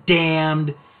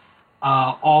 Damned,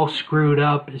 All Screwed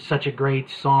Up is such a great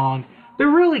song. They're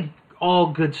really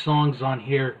all good songs on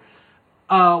here.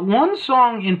 One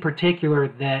song in particular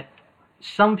that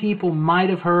some people might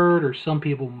have heard or some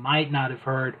people might not have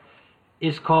heard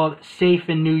is called Safe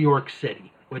in New York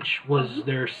City, which was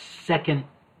their second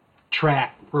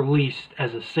track released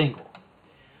as a single.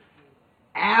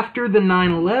 After the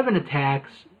 9/11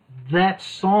 attacks, that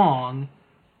song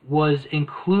was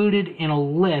included in a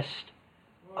list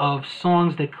of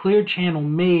songs that Clear Channel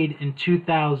made in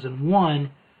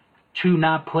 2001 to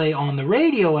not play on the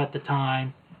radio at the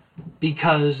time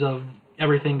because of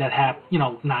everything that happened,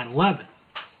 9/11.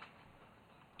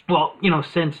 Well,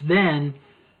 since then,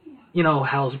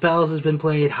 Hell's Bells has been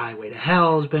played, Highway to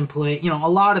Hell has been played, a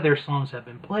lot of their songs have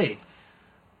been played.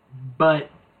 But,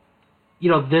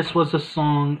 this was a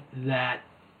song that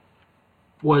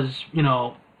was,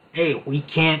 hey,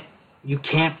 you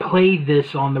can't play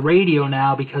this on the radio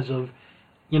now because of,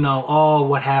 all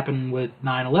what happened with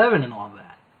 9/11 and all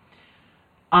that.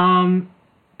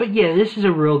 But yeah, this is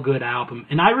a real good album.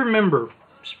 And I remember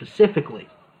specifically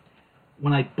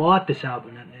when I bought this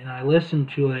album and I listened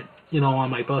to it, on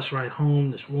my bus ride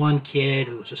home, this one kid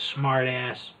who was a smart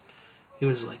ass, he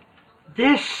was like,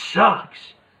 this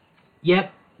sucks.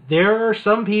 Yep, there are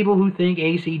some people who think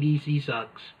AC/DC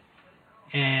sucks.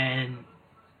 And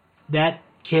that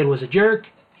kid was a jerk.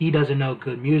 He doesn't know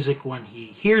good music when he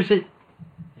hears it.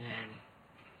 And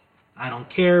I don't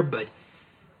care, but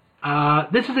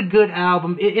this is a good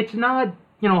album. It's not,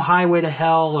 Highway to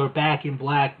Hell or Back in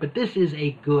Black, but this is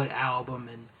a good album,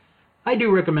 and I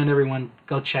do recommend everyone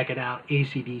go check it out.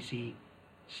 AC/DC,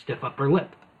 Stiff Upper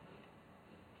Lip.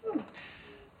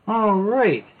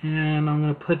 Alright, and I'm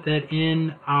going to put that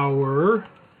in our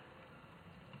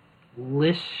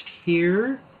list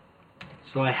here,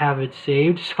 so I have it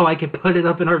saved, so I can put it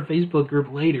up in our Facebook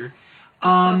group later.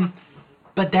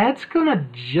 But that's going to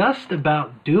just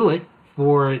about do it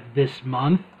for this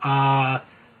month.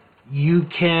 You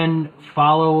can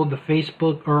follow the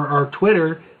Facebook or our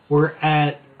Twitter. We're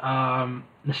at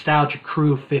Nostalgia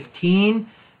Crew 15,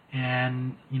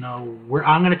 and I'm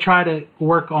going to try to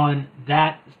work on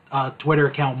that Twitter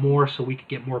account more so we can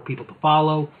get more people to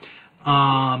follow.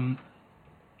 Don't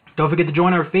forget to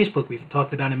join our Facebook. We've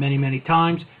talked about it many, many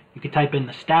times. You can type in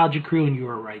Nostalgia Crew and you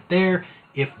are right there.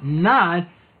 If not,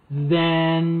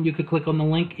 then you could click on the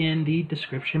link in the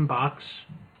description box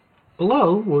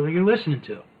below where you're listening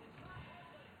to.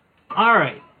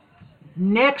 Alright,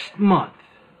 next month,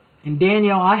 and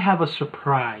Danielle, I have a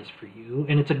surprise for you,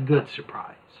 and it's a good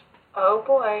surprise. Oh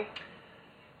boy.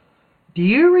 Do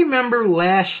you remember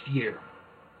last year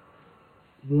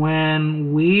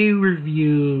when we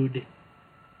reviewed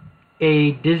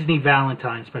a Disney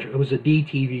Valentine special? It was a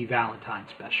DTV Valentine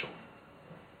special.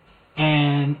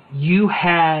 And you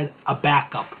had a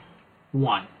backup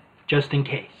one, just in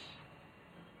case.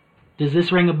 Does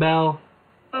this ring a bell?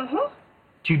 Mm-hmm.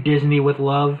 To Disney with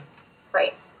Love?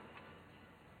 Right.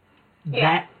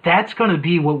 Yeah. That's going to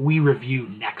be what we review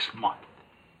next month.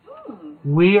 Mm.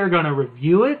 We are going to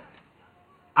review it.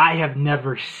 I have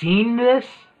never seen this,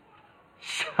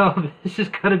 so this is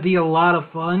going to be a lot of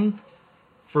fun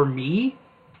for me.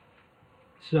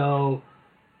 So,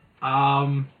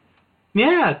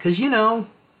 yeah, because,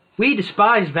 we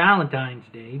despise Valentine's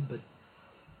Day, but,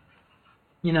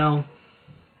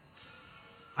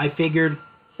 I figured,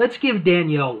 let's give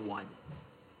Danielle one.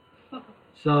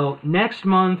 So, next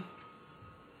month,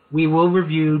 we will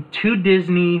review To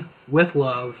Disney with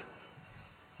Love.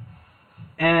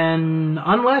 And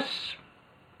unless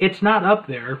it's not up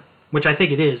there, which I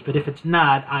think it is, but if it's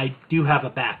not, I do have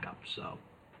a backup, so.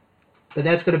 But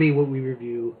that's going to be what we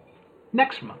review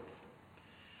next month.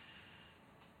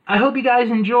 I hope you guys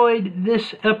enjoyed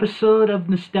this episode of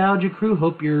Nostalgia Crew.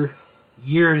 Hope your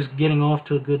year is getting off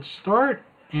to a good start,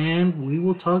 and we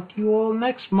will talk to you all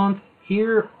next month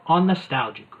here on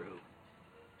Nostalgia Crew.